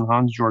Soros and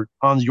Hans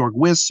Jörg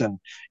Wyss and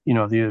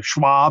the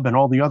Schwab and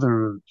all the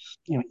other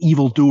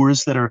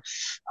evildoers that are.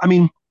 I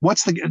mean,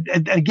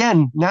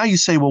 again, now you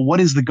say, well, what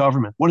is the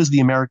government? What is the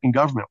American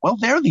government? Well,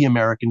 they're the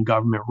American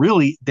government,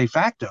 really, de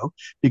facto,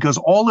 because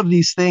all of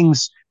these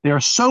things, they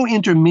are so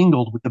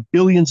intermingled with the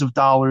billions of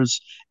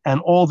dollars and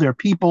all their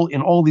people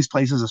in all these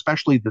places,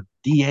 especially the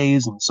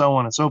DAs and so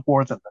on and so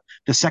forth, and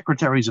the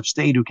secretaries of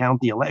state who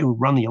who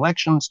run the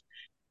elections.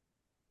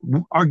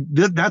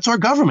 That's our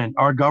government.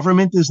 Our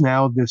government is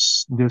now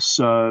this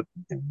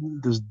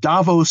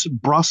Davos,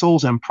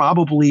 Brussels, and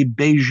probably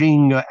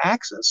Beijing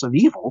axis of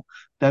evil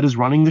that is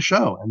running the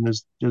show, and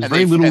there's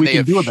very little we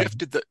can do about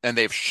it. And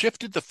they've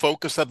shifted the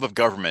focus of the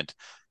government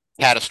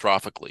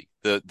catastrophically.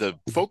 The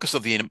focus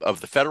of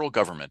the federal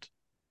government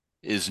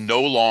is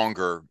no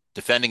longer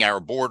defending our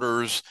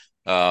borders,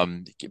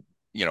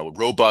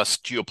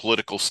 robust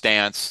geopolitical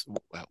stance,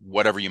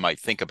 whatever you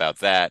might think about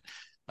that.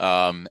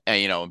 And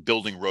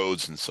building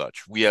roads and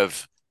such. We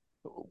have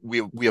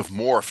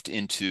morphed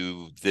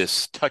into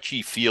this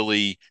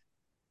touchy-feely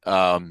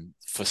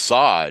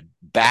facade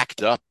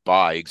backed up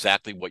by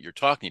exactly what you're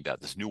talking about,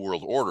 this new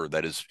world order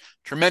that is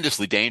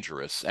tremendously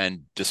dangerous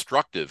and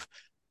destructive.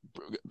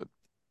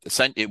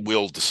 It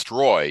will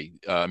destroy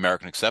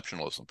American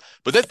exceptionalism.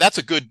 But that's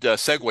a good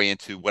segue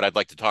into what I'd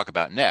like to talk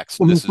about next.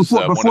 Well,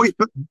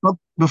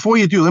 before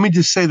you do, let me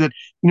just say that,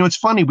 it's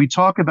funny, we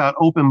talk about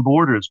open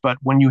borders, but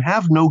when you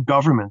have no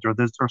government,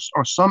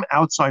 or some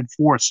outside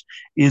force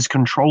is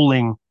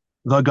controlling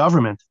the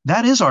government,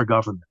 that is our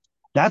government.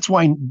 That's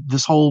why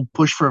this whole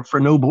push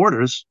for no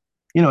borders,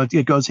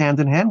 it goes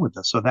hand in hand with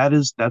this. So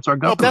that's our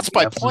government. No, that's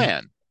by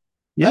plan.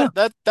 Yeah,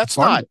 that's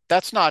not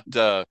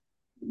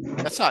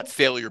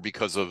failure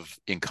because of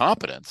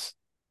incompetence.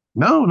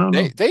 No.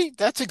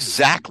 That's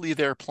exactly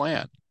their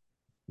plan.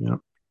 Yeah.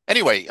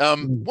 Anyway,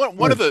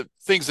 one of Right. the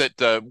things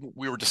that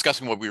we were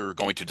discussing what we were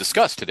going to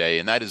discuss today,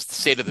 and that is the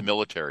state of the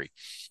military.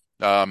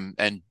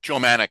 And Joe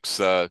Mannix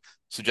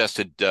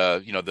suggested,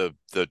 the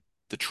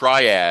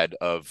triad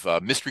of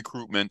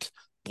misrecruitment,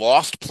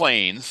 lost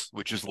planes,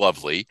 which is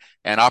lovely,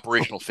 and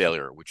operational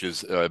failure, which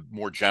is a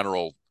more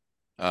general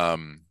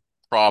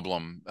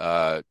problem.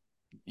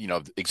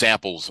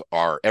 Examples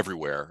are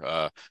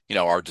everywhere.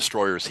 Our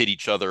destroyers hit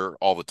each other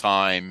all the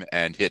time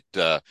and hit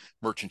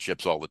merchant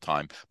ships all the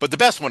time. But the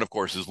best one, of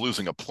course, is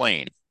losing a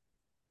plane.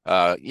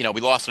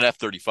 We lost an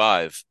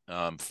F-35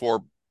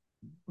 for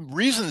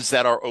reasons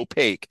that are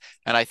opaque,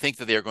 and I think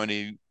that they are going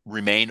to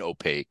remain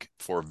opaque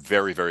for a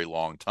very, very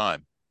long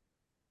time.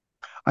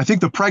 I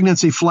think the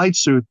pregnancy flight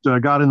suit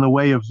got in the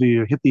way of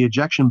the hit the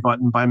ejection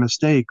button by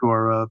mistake,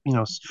 or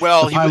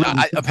Well, the pilot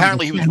was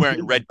apparently he was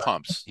wearing red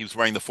pumps. He was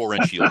wearing the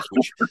 4-inch heels,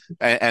 which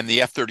and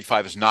the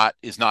F-35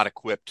 is not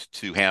equipped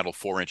to handle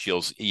 4-inch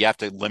heels. You have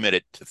to limit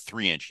it to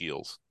 3-inch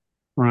heels.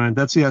 Right.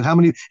 That's how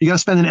many you got to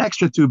spend an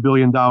extra $2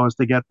 billion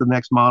to get the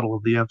next model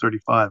of the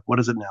F-35. What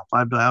is it now?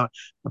 $5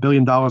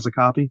 billion a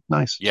copy.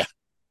 Nice. Yeah.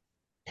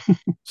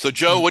 So,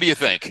 Joe, what do you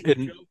think?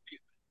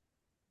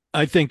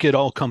 I think it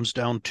all comes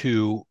down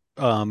to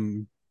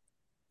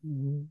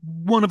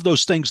one of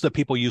those things that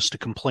people used to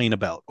complain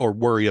about or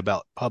worry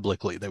about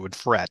publicly. They would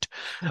fret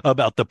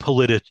about the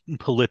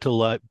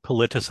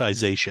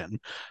politicization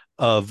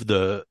of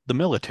the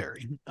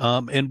military,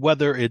 and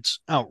whether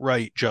it's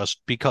outright just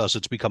because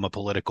it's become a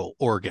political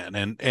organ.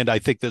 And I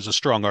think there's a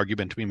strong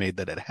argument to be made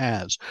that it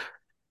has.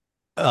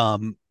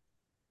 Um,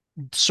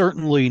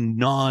 Certainly,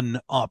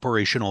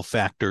 non-operational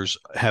factors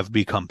have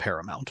become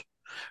paramount.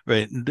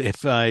 Right?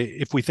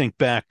 If we think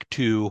back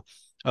to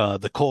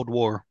the Cold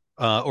War,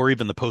 or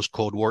even the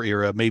post-Cold War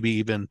era, maybe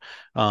even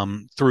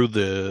through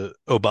the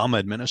Obama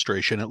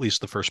administration, at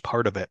least the first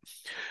part of it,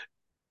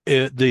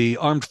 the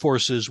armed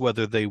forces,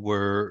 whether they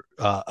were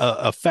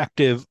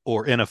effective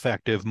or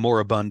ineffective,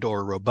 moribund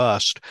or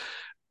robust,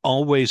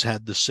 always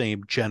had the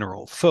same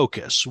general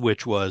focus,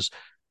 which was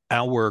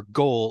our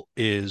goal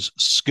is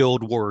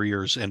skilled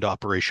warriors and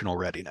operational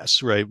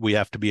readiness, right? We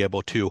have to be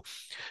able to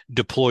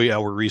deploy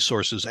our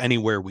resources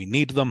anywhere we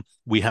need them.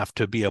 We have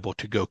to be able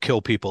to go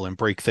kill people and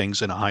break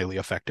things in a highly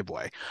effective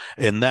way.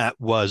 And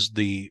that was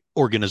the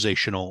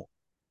organizational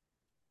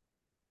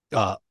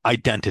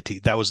identity.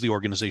 That was the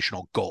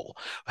organizational goal.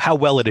 How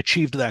well it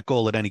achieved that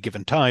goal at any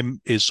given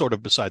time is sort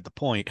of beside the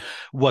point.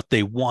 What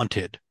they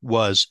wanted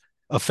was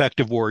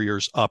effective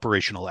warriors,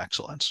 operational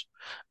excellence.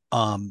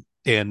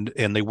 And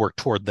they worked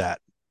toward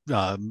that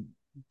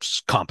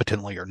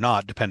competently or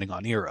not, depending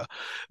on era.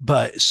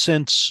 But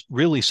since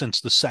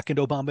the second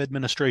Obama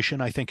administration,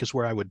 I think is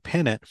where I would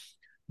pin it.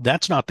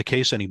 That's not the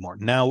case anymore.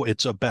 Now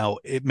it's about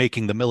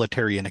making the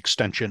military an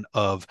extension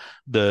of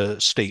the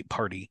state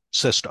party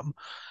system,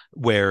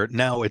 where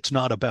now it's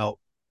not about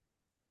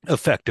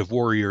effective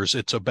warriors.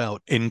 It's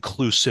about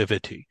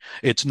inclusivity.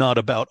 It's not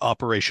about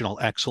operational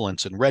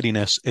excellence and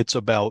readiness. It's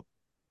about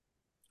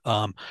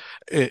um,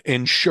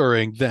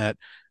 ensuring that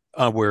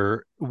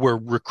we're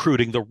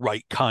recruiting the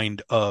right kind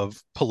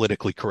of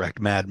politically correct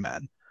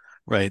madmen,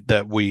 right?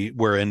 That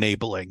we're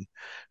enabling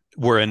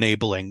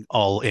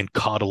all and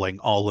coddling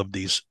all of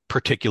these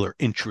particular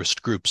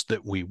interest groups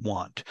that we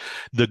want.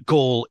 The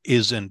goal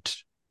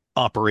isn't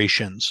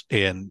operations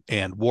and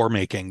war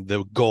making.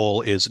 The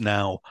goal is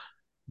now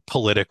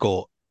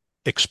political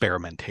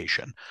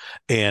experimentation.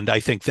 And I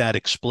think that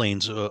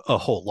explains a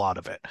whole lot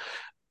of it.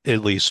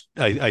 At least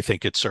I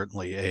think it's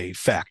certainly a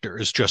factor.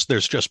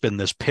 There's just been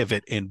this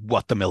pivot in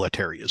what the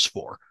military is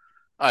for.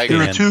 I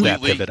agree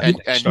completely. That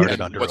pivot started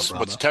under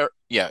Obama.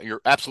 You're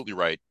absolutely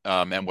right.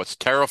 And what's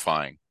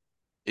terrifying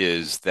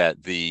is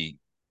that the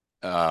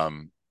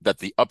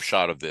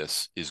upshot of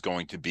this is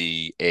going to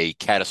be a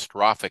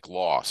catastrophic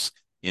loss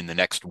in the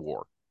next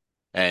war,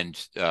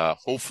 and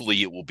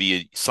hopefully it will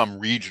be some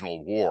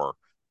regional war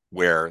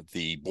where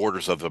the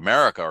borders of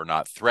America are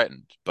not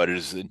threatened. But it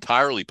is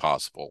entirely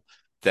possible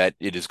that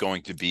it is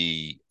going to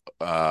be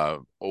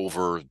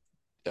over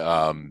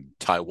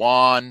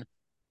Taiwan,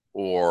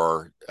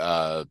 or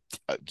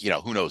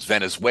who knows,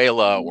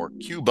 Venezuela or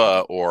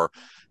Cuba, or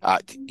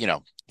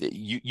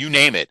you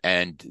name it,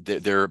 and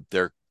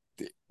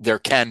there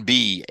can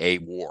be a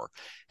war.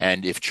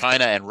 And if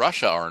China and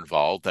Russia are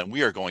involved, then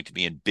we are going to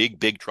be in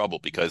big trouble,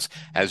 because,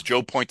 as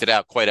Joe pointed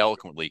out quite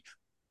eloquently,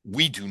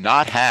 we do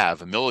not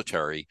have a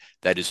military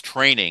that is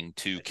training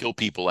to kill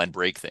people and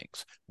break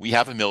things. We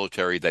have a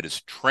military that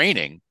is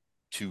training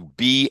to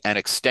be an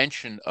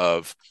extension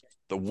of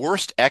the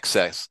worst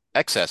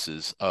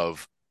excesses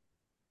of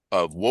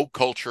woke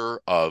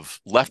culture,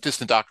 of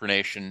leftist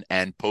indoctrination,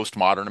 and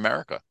postmodern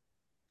America.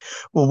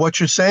 Well,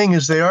 what you're saying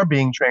is they are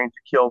being trained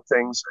to kill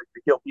things,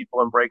 to kill people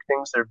and break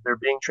things. They're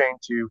being trained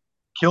to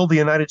kill the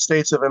United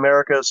States of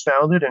America as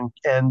founded,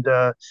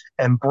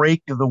 and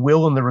break the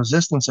will and the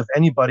resistance of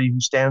anybody who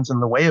stands in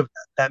the way of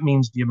that. That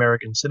means the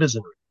American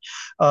citizenry.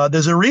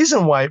 There's a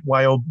reason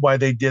why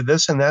they did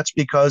this, and that's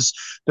because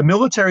the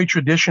military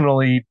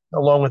traditionally,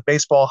 along with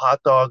baseball,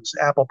 hot dogs,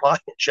 apple pie,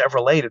 and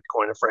Chevrolet, to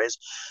coin a phrase,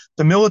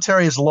 the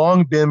military has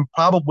long been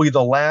probably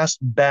the last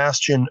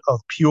bastion of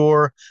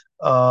pure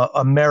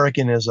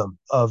Americanism,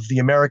 of the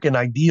American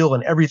ideal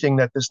and everything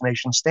that this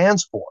nation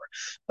stands for.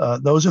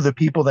 Those are the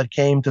people that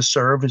came to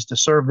serve, is to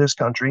serve this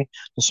country,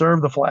 to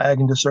serve the flag,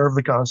 and to serve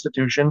the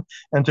Constitution,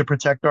 and to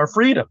protect our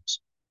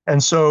freedoms.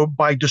 And so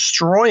by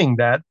destroying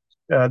that,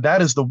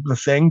 that is the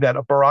thing that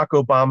Barack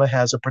Obama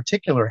has a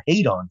particular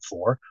hate on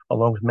for,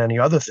 along with many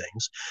other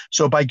things.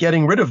 So by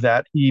getting rid of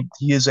that, he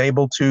is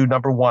able to,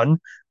 number one,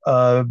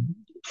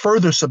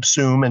 further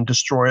subsume and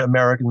destroy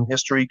American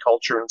history,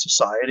 culture, and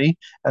society,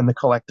 and the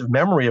collective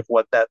memory of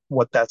what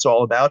that's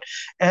all about.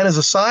 And as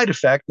a side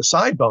effect, the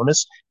side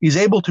bonus, he's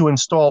able to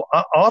install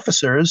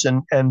officers,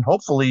 and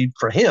hopefully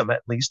for him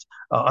at least,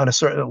 on a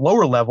certain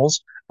lower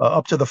levels,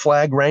 up to the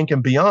flag rank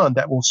and beyond,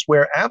 that will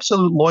swear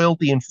absolute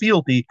loyalty and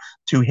fealty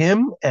to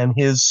him and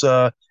his,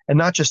 and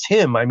not just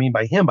him, I mean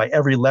by him, by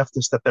every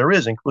leftist that there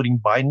is,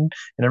 including Biden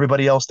and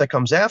everybody else that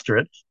comes after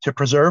it, to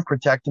preserve,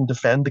 protect, and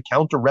defend the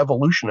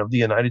counter-revolution of the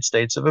United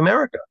States of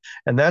America.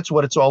 And that's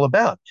what it's all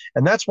about.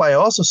 And that's why I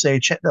also say,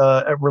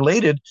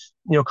 related,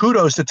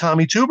 kudos to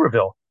Tommy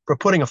Tuberville for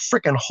putting a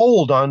frickin'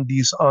 hold on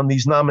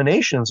these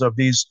nominations of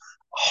these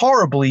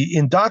horribly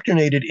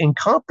indoctrinated,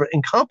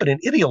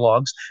 incompetent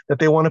ideologues that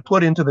they want to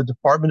put into the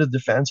Department of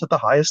Defense at the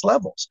highest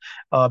levels.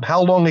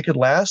 How long it could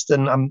last,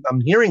 and I'm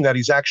hearing that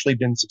he's actually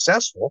been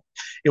successful.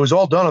 It was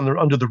all done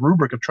under the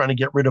rubric of trying to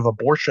get rid of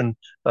abortion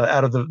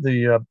out of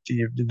the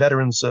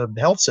veterans'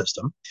 health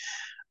system.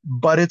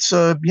 But it's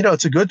a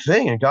good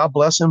thing, and God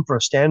bless him for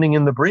standing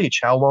in the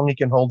breach. How long he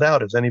can hold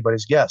out is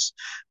anybody's guess.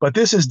 But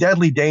this is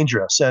deadly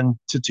dangerous. And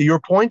to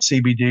your point,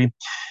 CBD,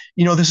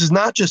 this is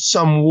not just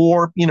some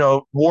war,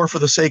 war for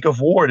the sake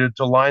of war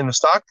to line the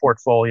stock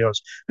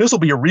portfolios. This will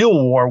be a real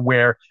war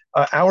where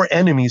our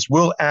enemies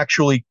will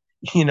actually,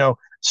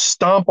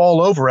 stomp all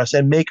over us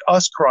and make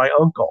us cry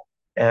uncle.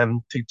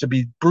 And to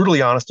be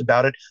brutally honest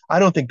about it, I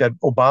don't think that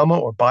Obama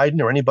or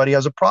Biden or anybody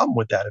has a problem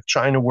with that. If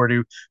China were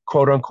to,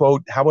 quote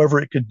unquote, however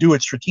it could do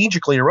it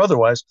strategically or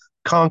otherwise,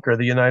 conquer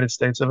the United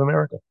States of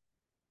America.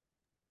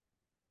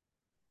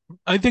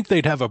 I think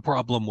they'd have a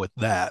problem with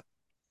that,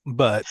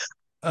 but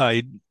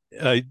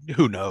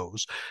who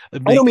knows? I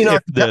don't mean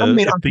if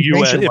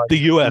the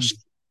U.S.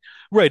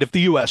 Right, if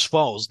the U.S.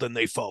 falls, then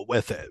they fall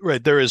with it.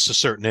 Right, there is a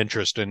certain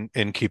interest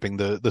in keeping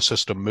the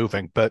system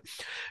moving, but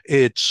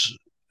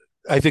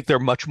I think they're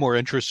much more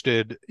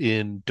interested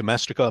in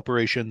domestic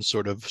operations,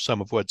 sort of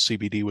some of what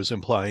CBD was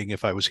implying,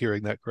 if I was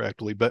hearing that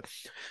correctly. But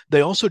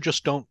they also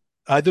just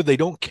either they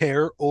don't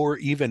care, or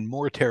even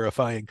more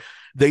terrifying,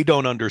 they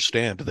don't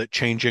understand that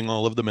changing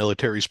all of the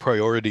military's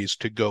priorities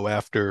to go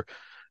after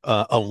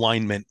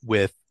alignment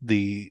with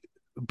the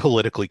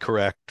politically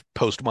correct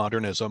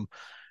postmodernism,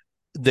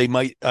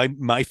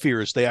 my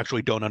fear is they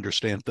actually don't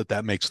understand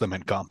that makes them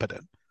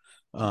incompetent.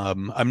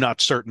 I'm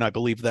not certain I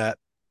believe that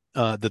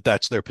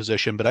that's their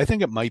position, but I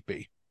think it might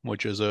be,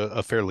 which is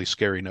a fairly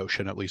scary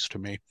notion, at least to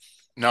me.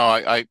 No,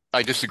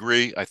 I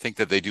disagree. I think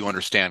that they do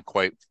understand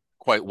quite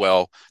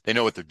well. They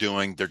know what they're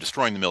doing. They're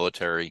destroying the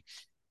military.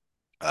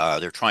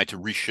 They're trying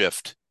to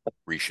shift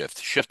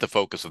the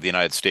focus of the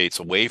United States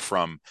away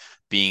from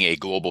being a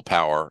global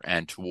power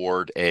and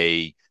toward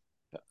a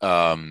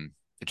one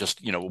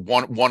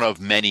of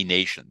many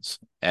nations.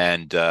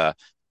 And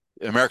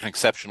American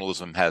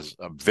exceptionalism has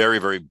a very,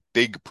 very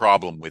big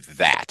problem with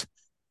that.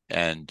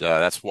 And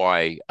that's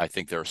why I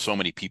think there are so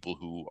many people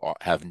who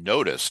have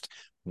noticed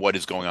what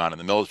is going on in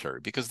the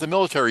military, because the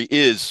military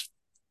is,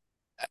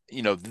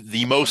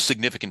 the most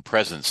significant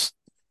presence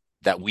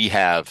that we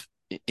have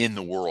in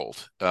the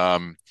world.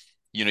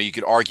 You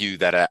could argue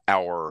that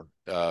our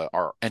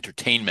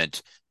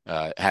entertainment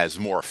has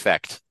more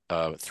effect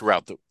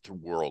throughout the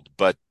world,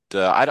 but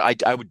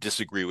I would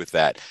disagree with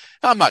that.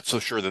 I'm not so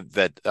sure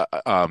that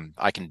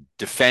I can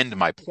defend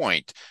my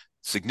point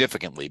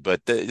significantly,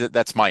 but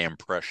that's my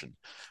impression.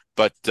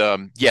 But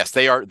yes,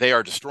 they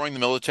are destroying the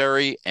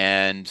military,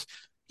 and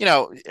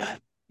the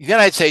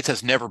United States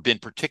has never been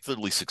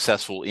particularly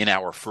successful in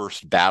our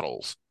first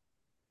battles,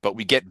 but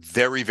we get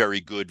very, very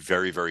good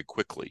very, very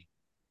quickly.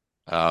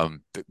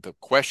 The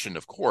question,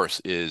 of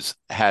course, is,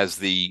 has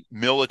the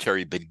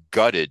military been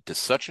gutted to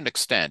such an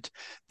extent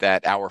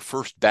that our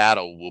first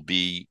battle will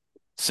be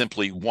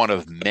simply one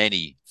of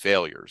many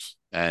failures?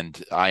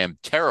 And I am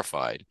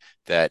terrified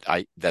that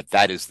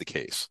that is the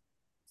case.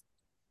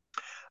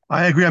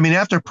 I agree. I mean,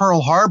 after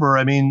Pearl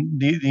Harbor,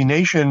 the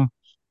nation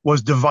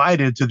was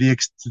divided to the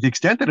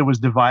extent that it was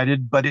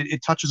divided, but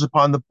it touches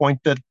upon the point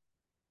that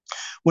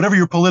whatever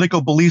your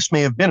political beliefs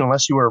may have been,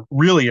 unless you were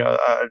really a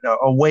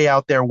way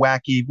out there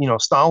wacky,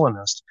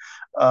 Stalinist,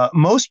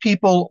 most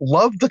people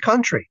loved the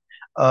country.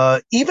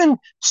 even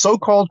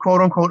so-called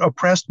quote unquote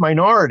oppressed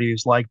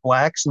minorities like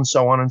blacks and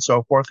so on and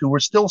so forth, who were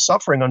still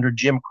suffering under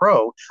Jim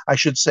Crow. I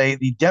should say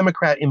the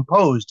Democrat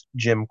imposed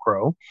Jim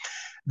Crow.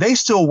 They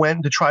still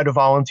went to try to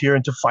volunteer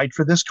and to fight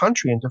for this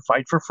country and to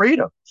fight for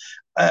freedom.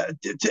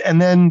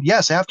 And then,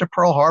 yes, after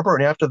Pearl Harbor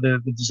and after the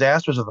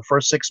disasters of the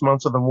first 6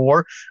 months of the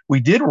war, we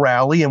did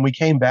rally and we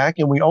came back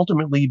and we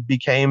ultimately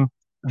became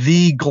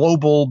the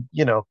global,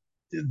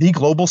 the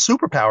global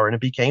superpower, and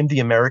it became the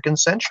American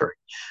century.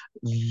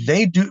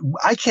 They do.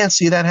 I can't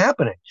see that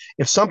happening.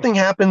 If something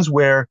happens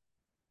where,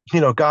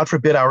 God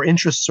forbid, our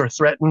interests are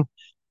threatened,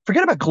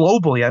 forget about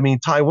globally. I mean,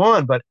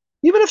 Taiwan, but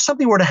even if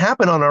something were to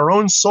happen on our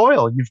own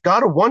soil, you've got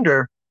to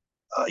wonder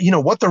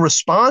what the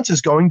response is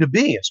going to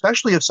be,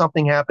 especially if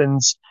something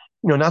happens,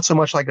 not so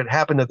much like it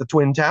happened at the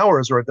Twin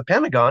Towers or at the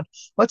Pentagon.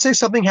 Let's say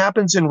something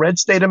happens in red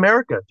state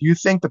America. Do you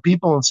think the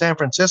people in San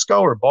Francisco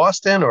or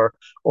Boston or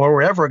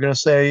wherever are going to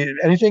say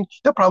anything?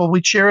 They'll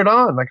probably cheer it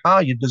on, like,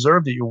 you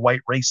deserved it, you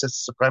white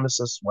racists,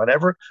 supremacists,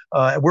 whatever.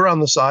 We're on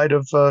the side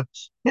of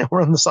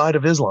we're on the side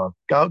of Islam.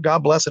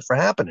 God bless it for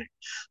happening.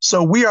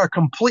 So we are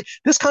complete.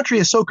 This country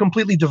is so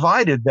completely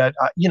divided that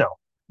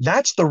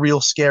that's the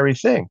real scary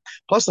thing.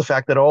 Plus the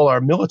fact that all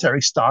our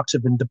military stocks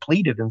have been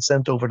depleted and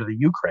sent over to the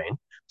Ukraine.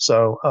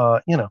 So,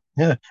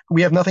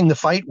 we have nothing to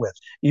fight with,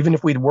 even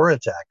if we were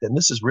attacked. And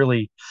this is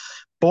really,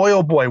 boy,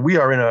 oh boy, we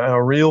are in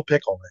a real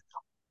pickle right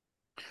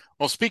now.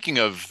 Well, speaking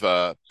of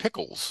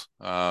pickles,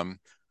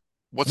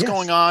 what's Yes.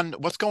 going on?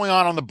 What's going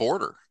on the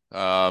border?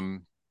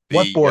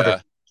 What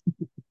border?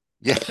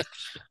 Yeah,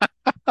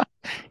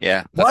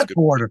 yeah. What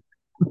border?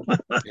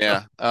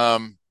 Yeah.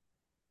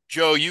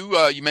 Joe,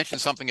 you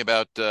mentioned something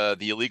about the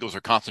illegals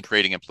are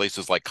concentrating in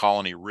places like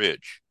Colony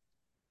Ridge.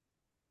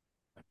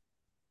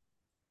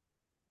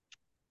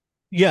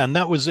 Yeah, and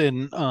that was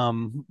in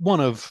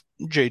one of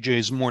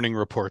JJ's morning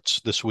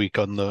reports this week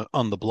on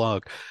the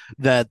blog,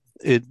 that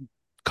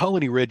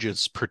Colony Ridge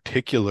is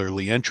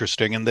particularly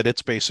interesting in that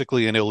it's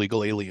basically an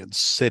illegal alien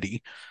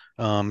city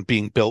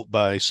being built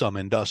by some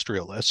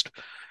industrialist.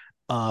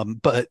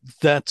 But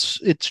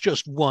it's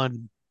just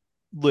one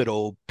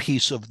little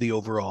piece of the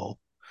overall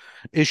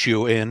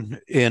issue,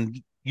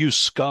 and you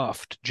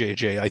scoffed,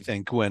 JJ, I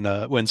think, when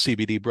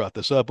CBD brought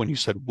this up, when you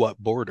said what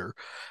border,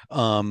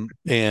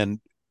 and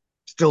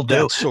still do.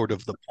 That's sort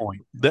of the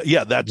point.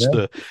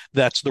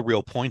 That's the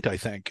real point, I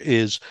think,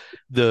 is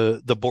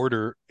the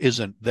border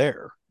isn't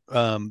there.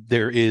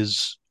 There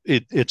is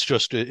it's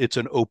just it's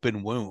an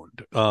open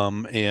wound,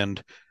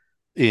 and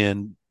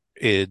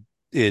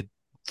it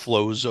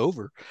flows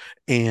over,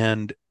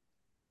 and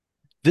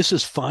this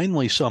is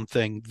finally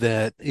something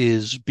that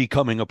is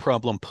becoming a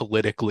problem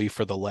politically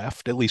for the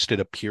left. At least it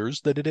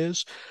appears that it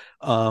is.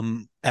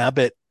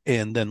 Abbott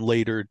and then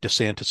later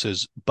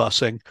DeSantis's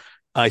busing,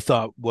 I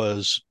thought,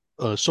 was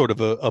sort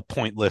of a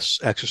pointless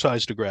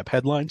exercise to grab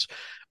headlines.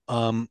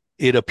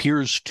 It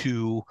appears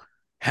to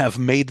have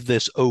made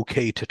this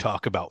okay to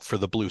talk about for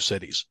the blue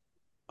cities.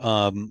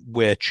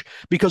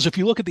 Because if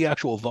you look at the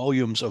actual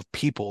volumes of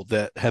people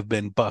that have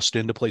been bussed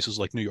into places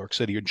like New York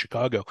City and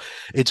Chicago,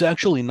 it's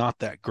actually not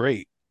that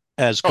great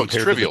as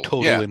compared to the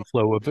total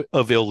inflow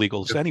of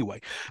illegals anyway.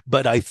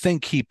 But I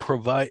think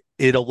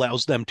it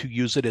allows them to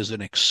use it as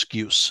an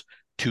excuse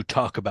to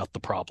talk about the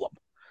problem.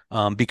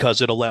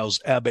 Because it allows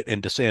Abbott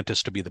and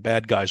DeSantis to be the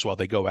bad guys while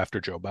they go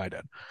after Joe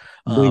Biden.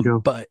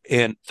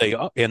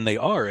 They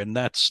are, and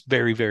that's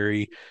very,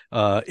 very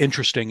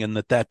interesting in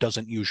that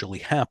doesn't usually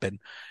happen.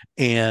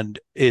 And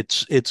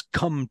it's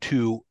come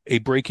to a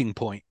breaking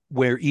point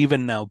where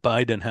even now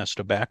Biden has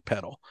to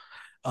backpedal.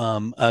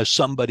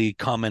 Somebody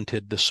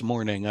commented this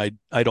morning,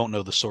 I don't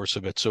know the source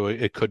of it, so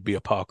it could be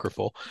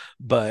apocryphal,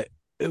 but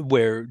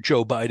where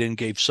Joe Biden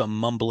gave some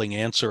mumbling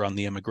answer on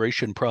the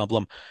immigration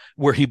problem,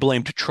 where he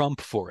blamed Trump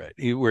for it,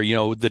 where,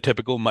 the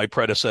typical, my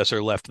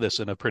predecessor left this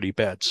in a pretty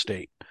bad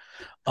state,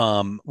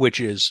 which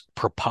is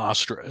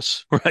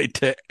preposterous, right?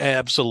 To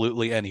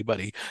absolutely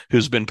anybody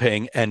who's been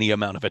paying any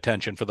amount of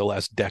attention for the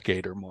last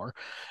decade or more.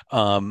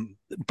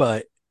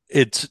 But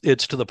it's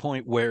to the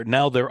point where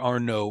now there are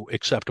no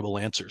acceptable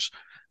answers.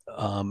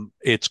 I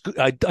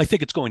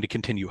think it's going to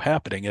continue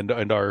happening,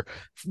 and our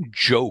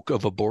joke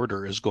of a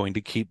border is going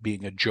to keep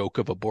being a joke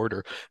of a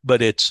border,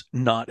 but it's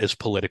not as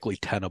politically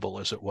tenable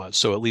as it was.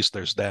 So at least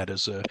there's that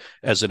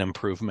as an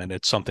improvement.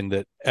 It's something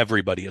that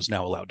everybody is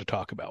now allowed to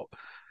talk about.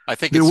 I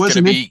think it's going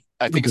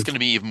to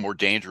be even more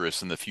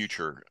dangerous in the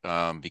future,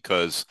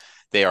 because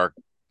there are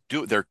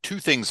two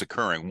things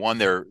occurring. One,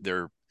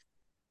 they're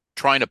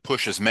trying to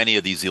push as many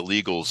of these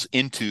illegals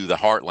into the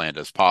heartland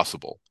as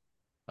possible.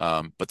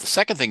 But the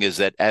second thing is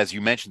that, as you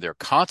mentioned, they're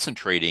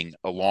concentrating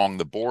along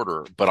the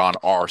border, but on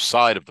our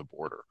side of the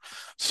border.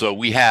 So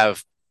we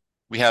have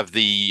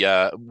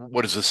the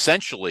what is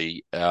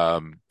essentially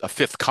a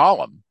fifth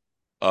column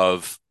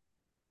of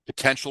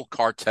potential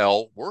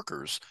cartel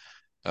workers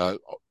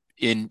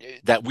in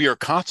that we are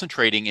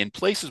concentrating in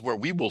places where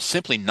we will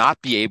simply not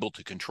be able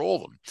to control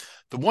them.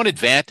 The one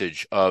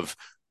advantage of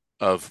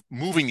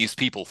moving these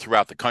people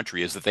throughout the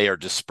country is that they are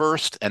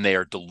dispersed and they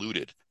are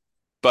diluted.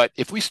 But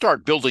if we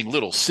start building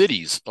little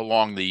cities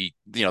along the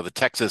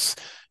Texas,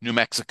 New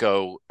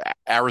Mexico,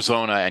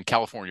 Arizona, and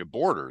California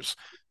borders,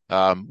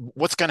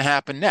 what's going to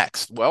happen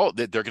next? Well,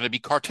 they're going to be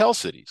cartel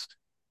cities,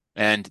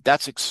 and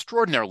that's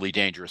extraordinarily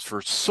dangerous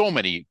for so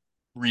many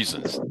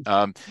reasons.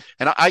 And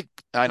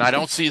I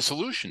don't see a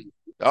solution.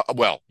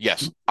 Well,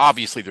 yes,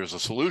 obviously there's a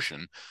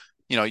solution.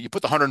 You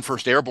put the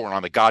 101st Airborne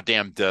on the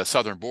goddamn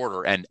southern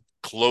border and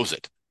close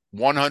it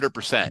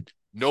 100%.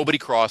 Nobody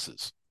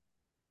crosses.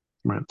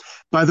 Right.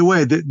 By the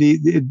way,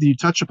 you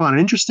touch upon an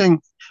interesting.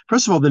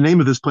 First of all, the name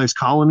of this place,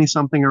 Colony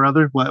something or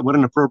other. What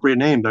an appropriate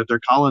name that they're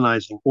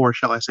colonizing, or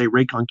shall I say,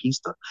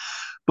 Reconquista.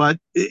 But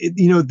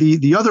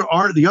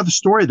the other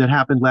story that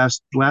happened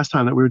last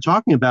time that we were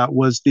talking about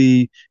was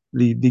the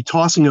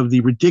tossing of the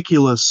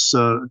ridiculous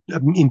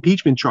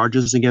impeachment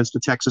charges against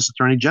the Texas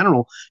Attorney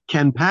General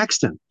Ken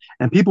Paxton.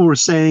 And people were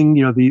saying,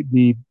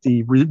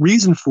 the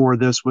reason for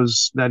this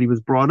was that he was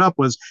brought up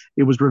was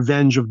it was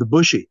revenge of the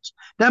Bushies.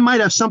 That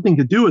might have something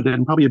to do with it,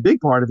 and probably a big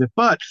part of it.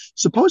 But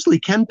supposedly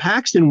Ken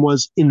Paxton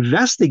was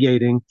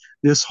investigating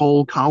this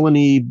whole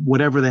colony,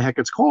 whatever the heck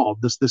it's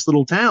called, this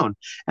little town,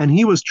 and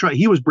he was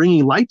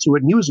bringing light to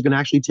it, and he was going to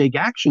actually take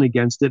action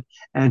against it.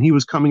 And he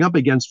was coming up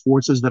against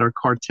forces that are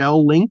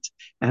cartel linked,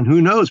 and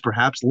who knows,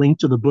 perhaps linked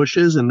to the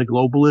Bushes and the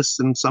globalists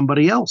and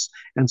somebody else.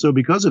 And so,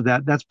 because of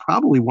that, that's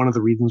probably one of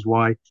the reasons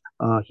why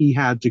he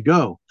had to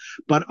go.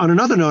 But on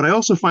another note, I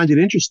also find it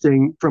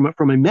interesting from a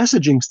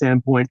messaging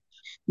standpoint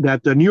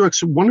that New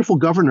York's wonderful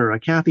governor,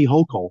 Kathy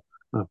Hochul,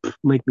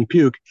 make me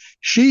puke.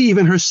 She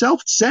even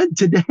herself said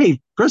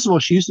today, first of all,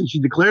 she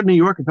declared New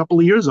York a couple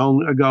of years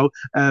ago,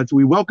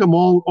 we welcome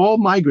all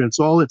migrants,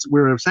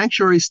 we're a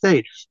sanctuary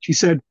state. She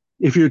said,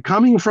 if you're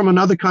coming from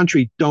another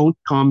country, don't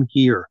come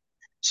here.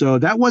 So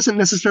that wasn't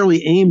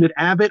necessarily aimed at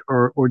Abbott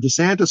or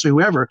DeSantis or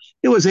whoever.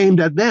 It was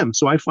aimed at them.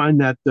 So I find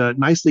that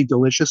nicely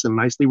delicious and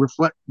nicely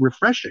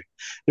refreshing.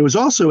 There was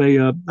also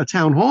a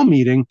town hall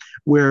meeting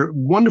where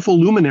wonderful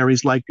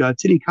luminaries like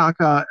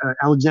Titicaca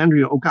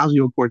Alexandria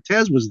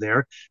Ocasio-Cortez was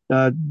there,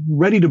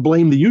 ready to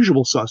blame the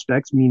usual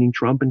suspects, meaning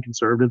Trump and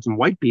conservatives and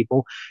white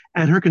people,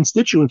 and her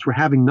constituents were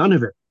having none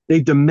of it.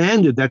 They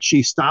demanded that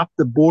she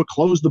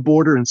close the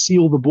border and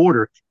seal the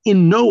border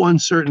in no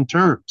uncertain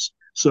terms.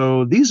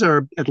 So these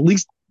are, at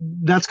least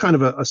that's kind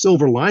of a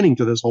silver lining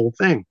to this whole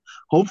thing.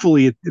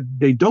 Hopefully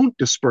they don't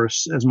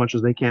disperse as much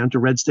as they can to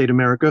red state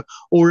America,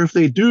 or if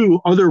they do,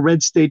 other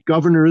red state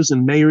governors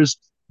and mayors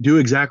do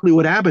exactly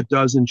what Abbott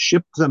does and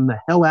ship them the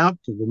hell out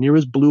to the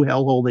nearest blue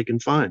hellhole they can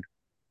find.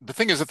 The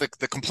thing is that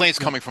the complaints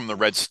coming from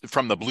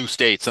the blue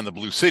states and the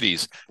blue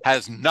cities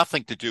has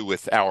nothing to do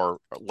with our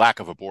lack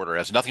of a border. It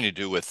has nothing to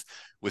do with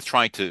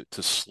trying to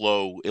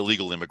slow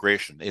illegal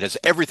immigration. It has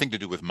everything to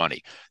do with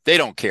money. They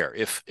don't care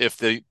if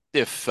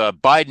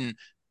Biden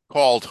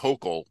called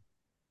Hochul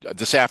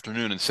this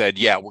afternoon and said,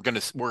 "Yeah,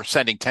 we're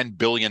sending $10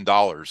 billion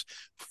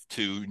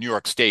to New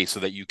York State so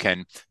that you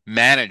can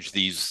manage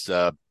these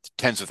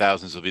tens of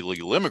thousands of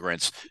illegal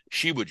immigrants."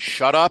 She would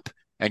shut up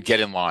and get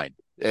in line.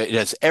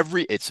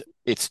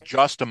 It's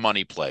just a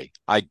money play.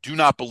 I do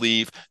not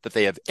believe that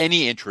they have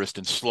any interest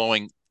in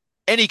slowing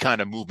any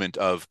kind of movement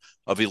of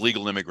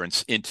illegal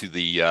immigrants into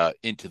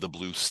the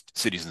blue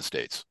cities and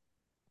states.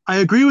 I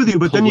agree with you,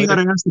 but then you got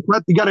to ask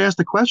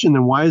the question: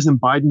 then why isn't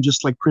Biden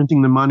just like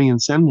printing the money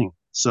and sending?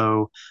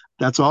 So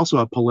that's also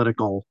a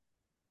political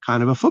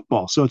kind of a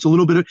football. So it's a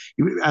little bit of,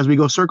 as we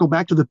circle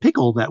back to the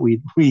pickle that we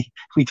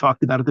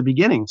talked about at the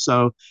beginning.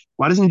 So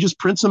why doesn't he just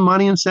print some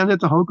money and send it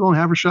to Hochul and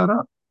have her shut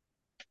up?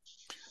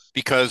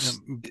 Because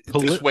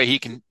this way he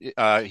can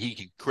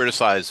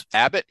criticize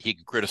Abbott, he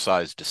can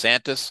criticize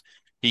DeSantis,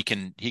 he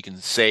can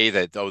say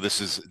that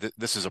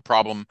this is a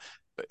problem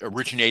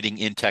originating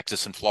in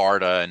Texas and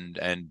Florida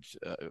and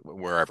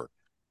wherever.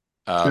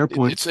 Fair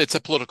point. It's a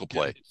political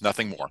play,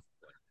 nothing more.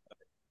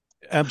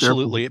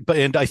 Absolutely,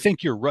 and I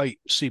think you're right,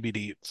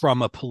 CBD,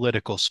 from a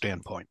political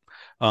standpoint.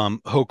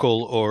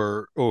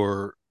 Hochul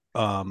or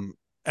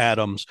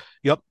Adams,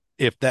 yep.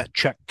 If that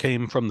check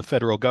came from the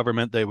federal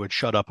government, they would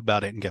shut up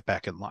about it and get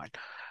back in line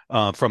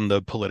from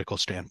the political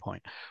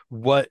standpoint.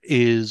 What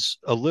is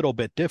a little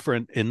bit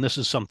different, and this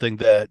is something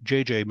that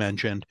J.J.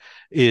 mentioned,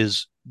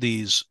 is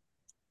these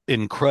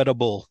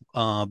incredible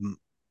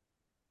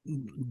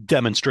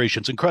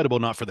demonstrations, incredible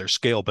not for their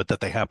scale, but that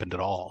they happened at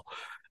all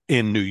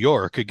in New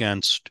York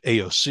against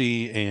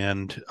AOC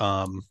and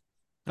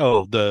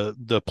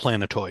the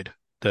planetoid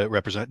that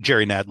represent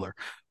Jerry Nadler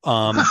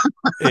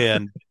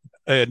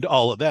and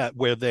all of that,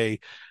 where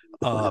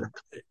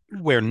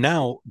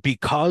now,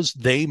 because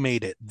they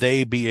made it,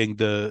 they being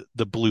the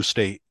blue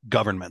state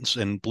governments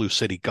and blue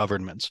city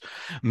governments,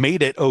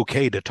 made it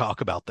okay to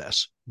talk about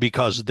this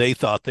because they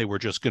thought they were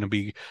just going to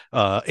be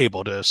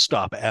able to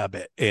stop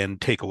Abbott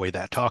and take away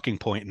that talking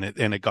point,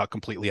 and it got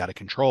completely out of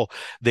control.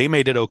 They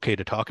made it okay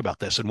to talk about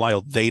this, and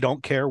while they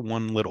don't care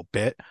one little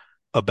bit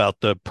about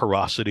the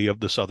porosity of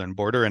the southern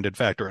border, and in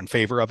fact are in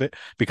favor of it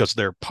because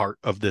they're part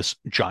of this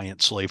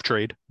giant slave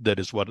trade that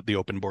is what the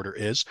open border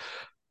is,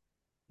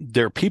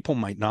 their people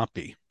might not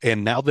be.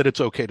 And now that it's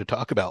okay to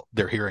talk about,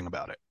 they're hearing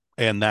about it.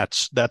 And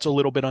that's a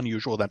little bit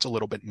unusual. That's a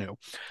little bit new.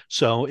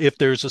 So if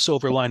there's a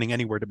silver lining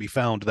anywhere to be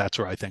found, that's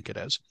where I think it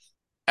is.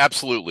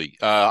 Absolutely.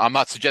 I'm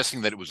not suggesting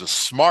that it was a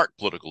smart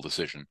political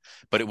decision,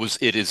 but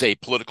it is a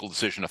political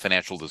decision, a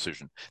financial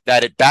decision.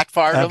 That it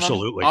backfired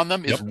Absolutely. on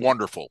them Yep. is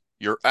wonderful.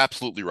 You're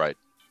absolutely right.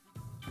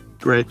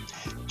 Great.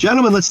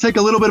 Gentlemen, let's take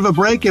a little bit of a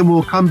break and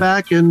we'll come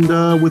back and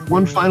with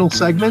one final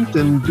segment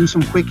and do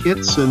some quick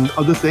hits and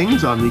other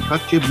things on the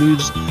CutJib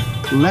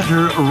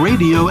Newsletter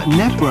Radio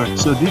Network.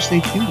 So do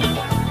stay tuned.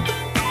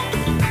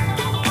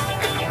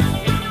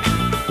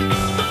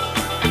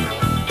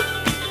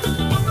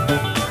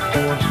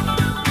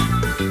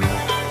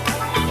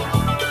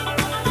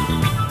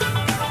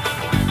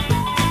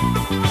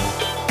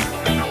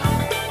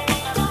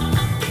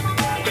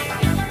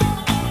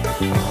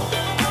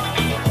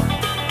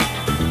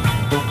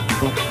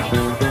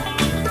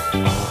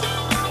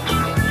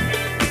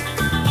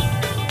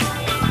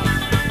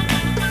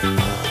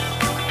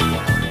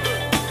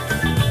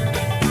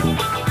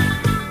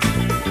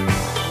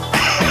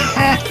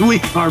 We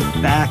are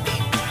back.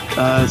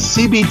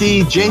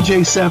 CBD,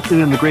 J.J.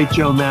 Sefton, and the great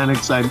Joe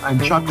Mannix. I'm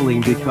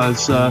chuckling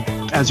because,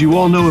 as you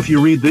all know, if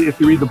you read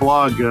the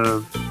blog,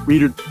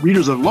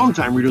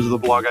 longtime readers of the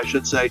blog, I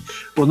should say,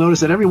 will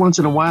notice that every once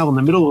in a while, in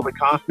the middle of the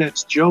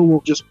comments, Joe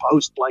will just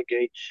post like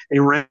a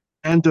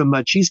random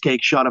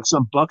cheesecake shot of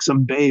some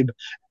buxom babe.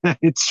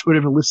 It sort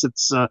of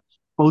elicits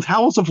both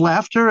howls of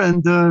laughter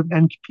and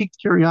piqued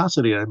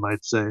curiosity, I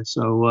might say.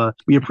 So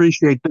we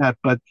appreciate that,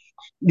 but.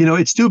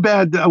 It's too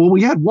bad. Well,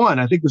 we had one.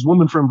 I think this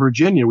woman from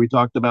Virginia we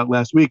talked about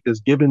last week,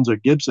 this Gibbons or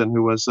Gibson,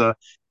 who was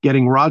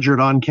getting rogered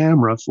on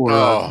camera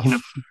for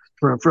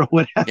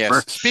whatever.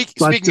 Yes.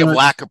 Speaking of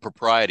lack of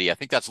propriety, I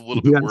think that's a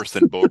little bit worse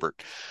than Bobert.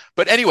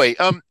 But anyway,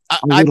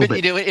 I've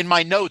been, in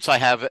my notes, I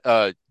have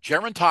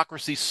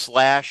gerontocracy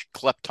 /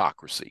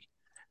 kleptocracy,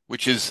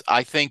 which is,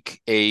 I think,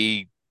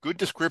 a good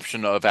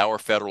description of our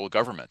federal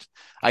government.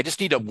 I just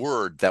need a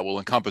word that will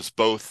encompass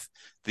both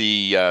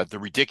the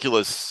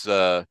ridiculous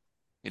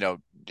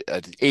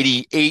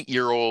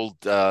 88-year-old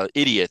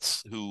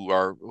idiots who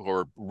are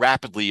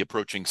rapidly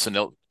approaching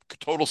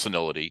total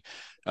senility,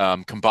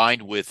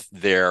 combined with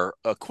their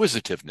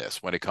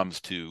acquisitiveness when it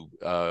comes to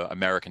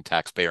American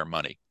taxpayer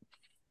money.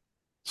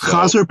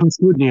 Chazer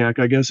Paskudniak,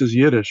 I guess, is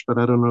Yiddish, but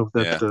I don't know if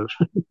that's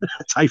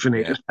it's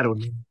hyphenated. Yeah. I don't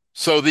know.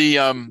 So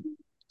the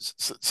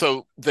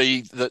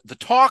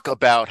talk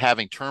about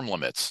having term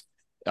limits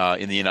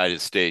in the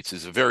United States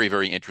is a very,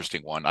 very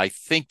interesting one. I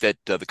think that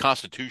the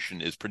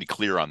Constitution is pretty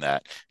clear on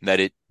that, and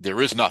that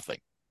there is nothing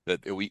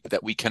that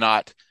we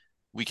cannot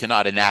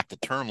enact a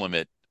term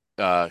limit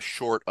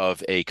short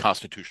of a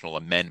constitutional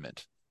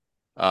amendment.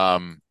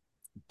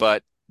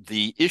 But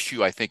the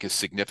issue, I think, is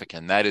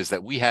significant. That is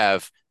that we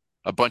have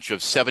a bunch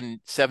of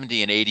 70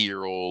 and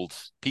 80-year-old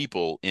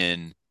people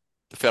in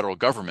the federal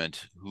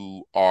government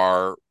who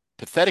are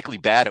pathetically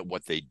bad at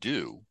what they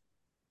do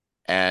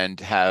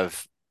and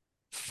have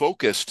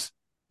focused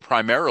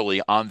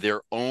primarily on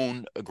their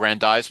own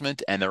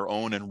aggrandizement and their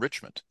own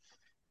enrichment.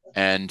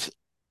 And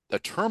a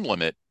term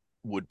limit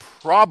would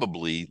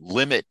probably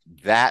limit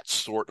that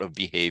sort of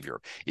behavior.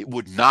 It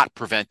would not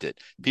prevent it.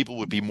 People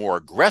would be more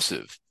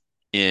aggressive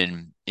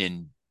in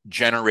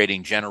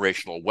generating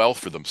generational wealth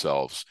for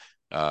themselves,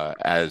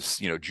 as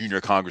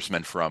junior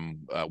congressmen from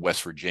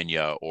West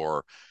Virginia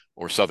or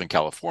Southern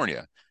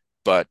California.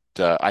 But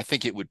I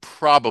think it would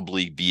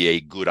probably be a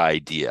good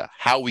idea.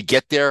 How we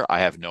get there, I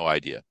have no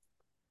idea.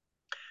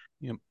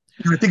 Yep.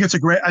 I think it's a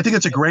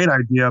great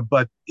idea,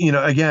 but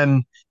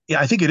again,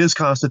 I think it is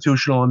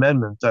constitutional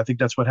amendment. I think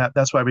that's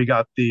that's why we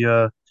got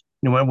the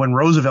when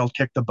Roosevelt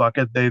kicked the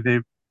bucket, I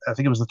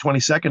think it was the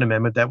 22nd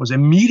Amendment that was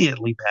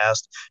immediately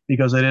passed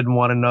because they didn't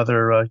want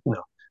another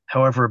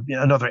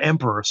another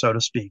emperor, so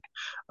to speak.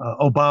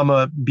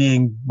 Obama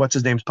being what's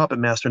his name's puppet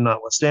master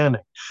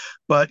notwithstanding.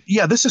 But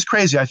yeah, this is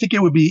crazy. I think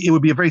it would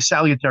be a very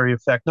salutary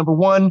effect. Number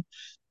one,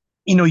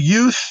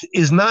 youth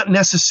is not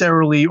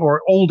necessarily,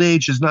 or old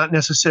age does not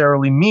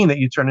necessarily mean that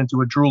you turn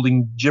into a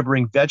drooling,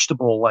 gibbering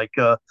vegetable like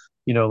Joe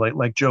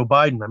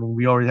Biden. I mean,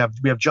 we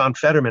have John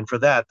Fetterman for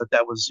that, but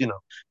that was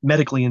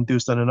medically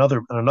induced on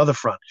another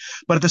front.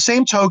 But at the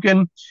same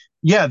token,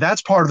 yeah,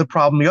 that's part of the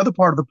problem. The other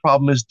part of the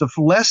problem is the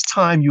less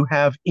time you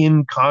have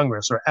in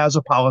Congress or as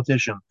a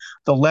politician,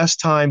 the less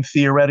time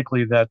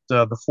theoretically that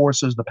the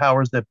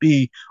powers that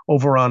be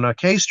over on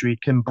K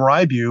Street can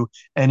bribe you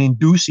and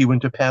induce you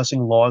into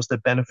passing laws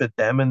that benefit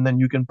them, and then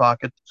you can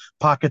pocket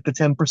the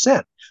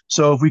 10%.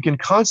 So if we can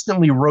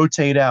constantly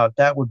rotate out,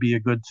 that would be a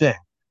good thing.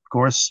 Of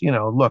course,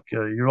 look,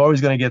 you're always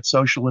going to get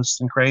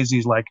socialists and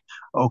crazies like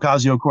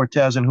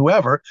Ocasio-Cortez and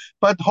whoever,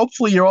 but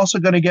hopefully you're also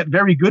going to get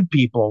very good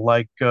people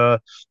like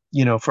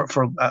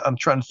I'm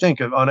trying to think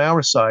of on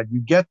our side,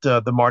 you get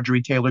the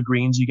Marjorie Taylor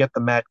Greens, you get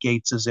the Matt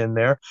Gaetzes in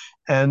there,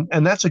 and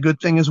that's a good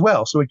thing as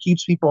well. So it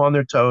keeps people on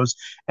their toes,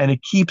 and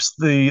it keeps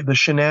the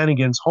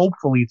shenanigans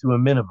hopefully to a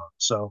minimum.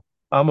 So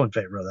I'm in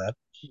favor of that.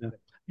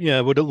 Yeah,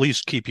 it would at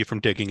least keep you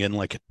from digging in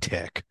like a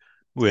tick,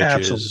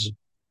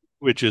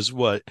 which is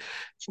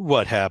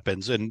what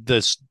happens. And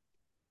this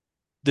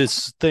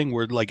this thing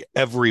where like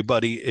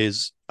everybody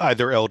is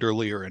either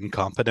elderly or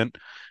incompetent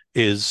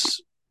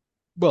is,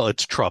 well,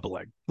 it's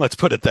troubling. Let's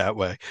put it that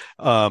way.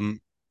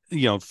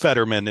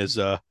 Fetterman's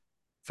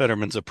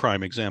a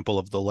prime example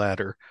of the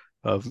latter,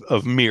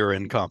 of mere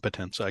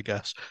incompetence, I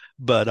guess.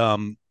 But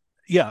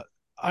yeah,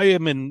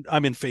 I'm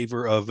in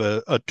favor of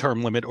a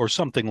term limit or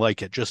something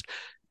like it. Just,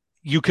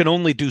 you can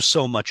only do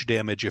so much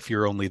damage if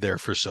you're only there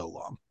for so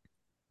long.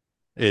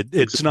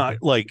 It's not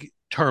like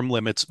term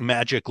limits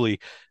magically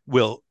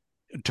will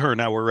turn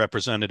our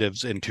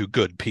representatives into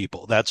good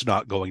people. That's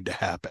not going to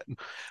happen.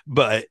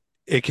 But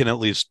it can at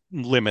least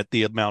limit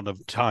the amount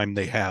of time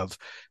they have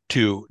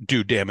to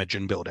do damage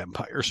and build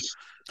empires.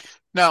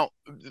 Now,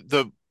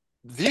 the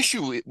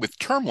issue with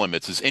term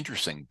limits is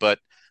interesting, but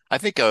I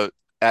think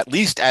at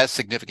least as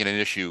significant an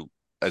issue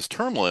as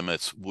term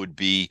limits would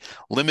be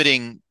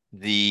limiting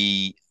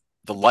the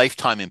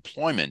lifetime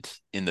employment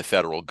in the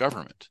federal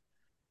government,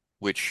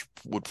 which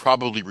would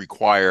probably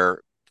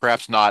require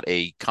perhaps not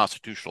a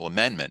constitutional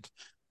amendment,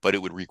 but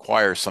it would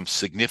require some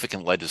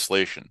significant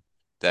legislation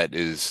that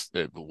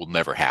will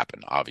never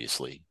happen,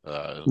 obviously,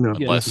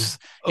 unless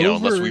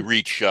we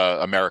reach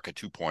America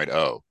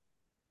 2.0.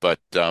 But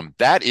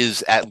that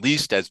is at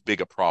least as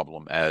big a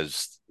problem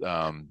as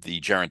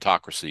the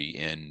gerontocracy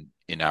in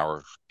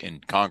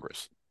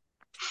Congress.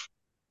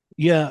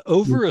 Yeah,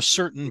 over a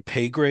certain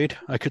pay grade,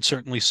 I could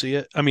certainly see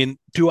it. I mean,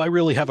 do I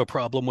really have a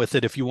problem with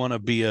it if you want to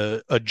be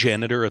a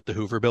janitor at the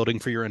Hoover Building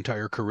for your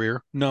entire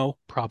career? No,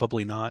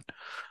 probably not.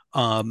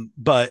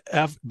 But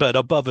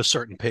above a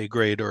certain pay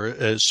grade or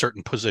a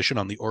certain position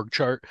on the org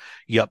chart,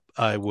 yep,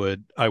 I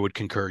would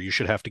concur. You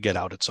should have to get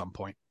out at some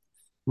point.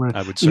 Right.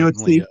 I would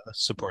certainly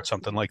support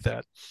something like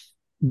that.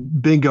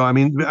 Bingo. I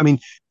mean,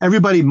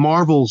 everybody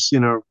marvels, they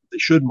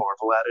should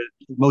marvel at it,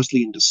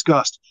 mostly in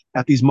disgust,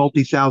 at these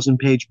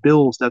multi-thousand-page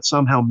bills that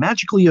somehow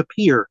magically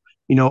appear,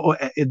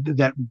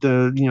 that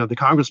the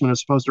congressman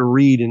is supposed to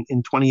read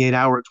in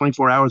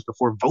 24 hours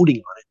before voting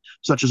on it,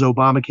 such as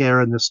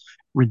Obamacare and this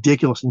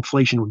ridiculous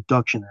Inflation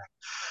Reduction Act.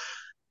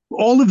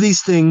 All of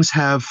these things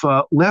have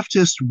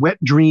leftist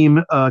wet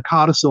dream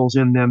codicils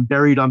in them,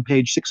 buried on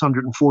page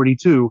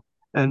 642.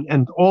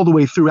 And all the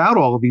way throughout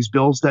all of these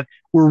bills that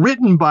were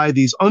written by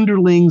these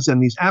underlings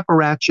and these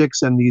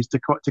apparatchiks and these,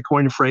 to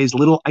coin a phrase,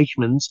 little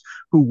Eichmanns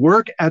who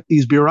work at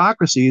these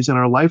bureaucracies and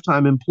are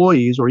lifetime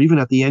employees, or even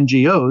at the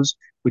NGOs,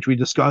 which we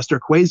discussed, are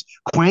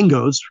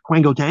QUANGOs,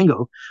 Quango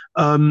Tango.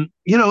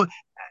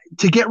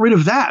 To get rid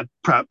of that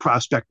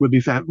prospect would be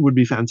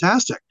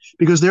fantastic,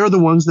 because they're the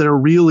ones that are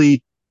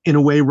really, in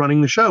a way,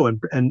 running the show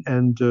and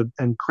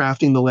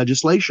crafting the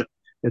legislation.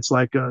 It's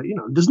like,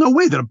 there's no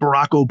way that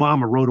Barack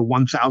Obama wrote a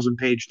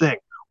 1,000-page thing,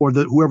 or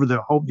whoever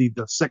the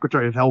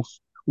Secretary of Health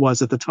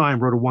was at the time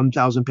wrote a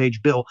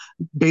 1,000-page bill,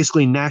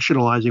 basically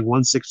nationalizing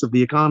 1/6 of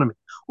the economy.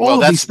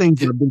 All of these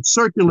things have been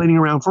circulating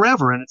around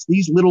forever, and it's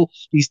these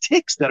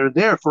ticks that are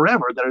there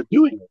forever that are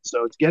doing it.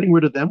 So it's getting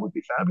rid of them would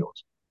be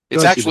fabulous.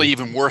 It's actually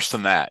even worse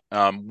than that.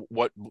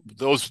 What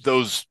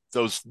those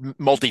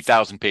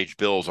multi-thousand-page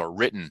bills are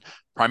written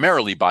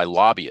primarily by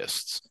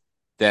lobbyists.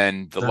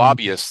 Then the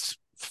lobbyists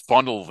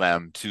funnel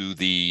them to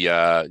the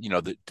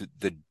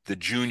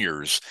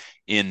juniors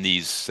in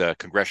these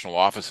congressional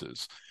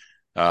offices,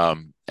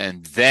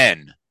 and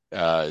then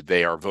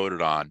they are voted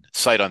on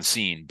sight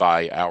unseen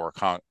by our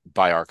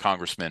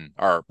congressmen,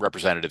 our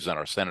representatives, and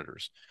our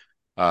senators.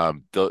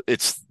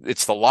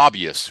 It's the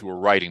lobbyists who are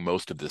writing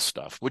most of this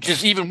stuff, which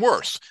is even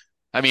worse.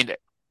 I mean,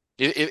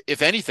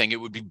 if anything,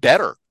 it would be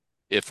better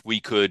if we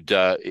could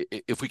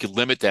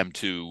limit them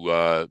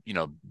to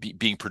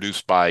being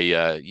produced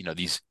by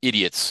these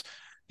idiots.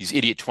 These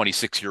idiot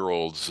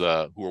 26-year-olds who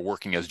are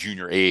working as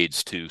junior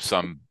aides to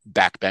some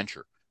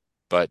backbencher.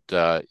 But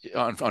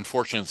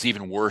unfortunately, it's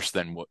even worse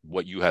than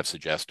what you have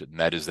suggested, and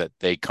that is that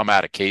they come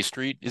out of K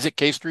Street. Is it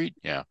K Street?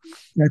 Yeah.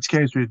 That's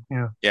K Street,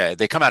 yeah. Yeah,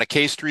 they come out of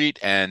K Street,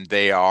 and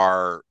they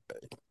are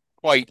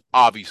quite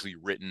obviously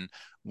written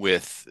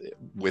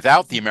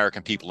without the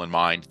American people in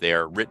mind. They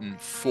are written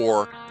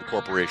for the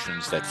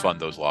corporations that fund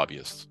those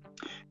lobbyists.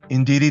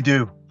 Indeedy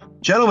do.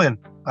 Gentlemen,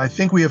 I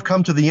think we have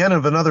come to the end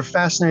of another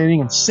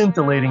fascinating and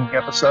scintillating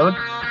episode.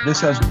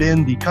 This has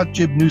been the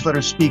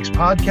CutJibNewsletter Speaks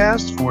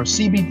podcast. For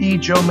CBD,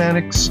 Joe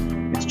Mannix,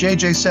 it's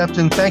J.J.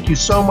 Sefton. Thank you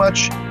so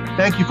much.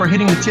 Thank you for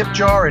hitting the tip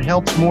jar. It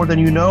helps more than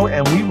you know,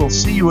 and we will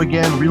see you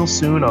again real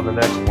soon on the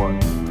next one.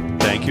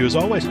 Thank you as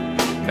always.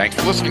 Thanks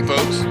for listening,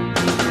 folks.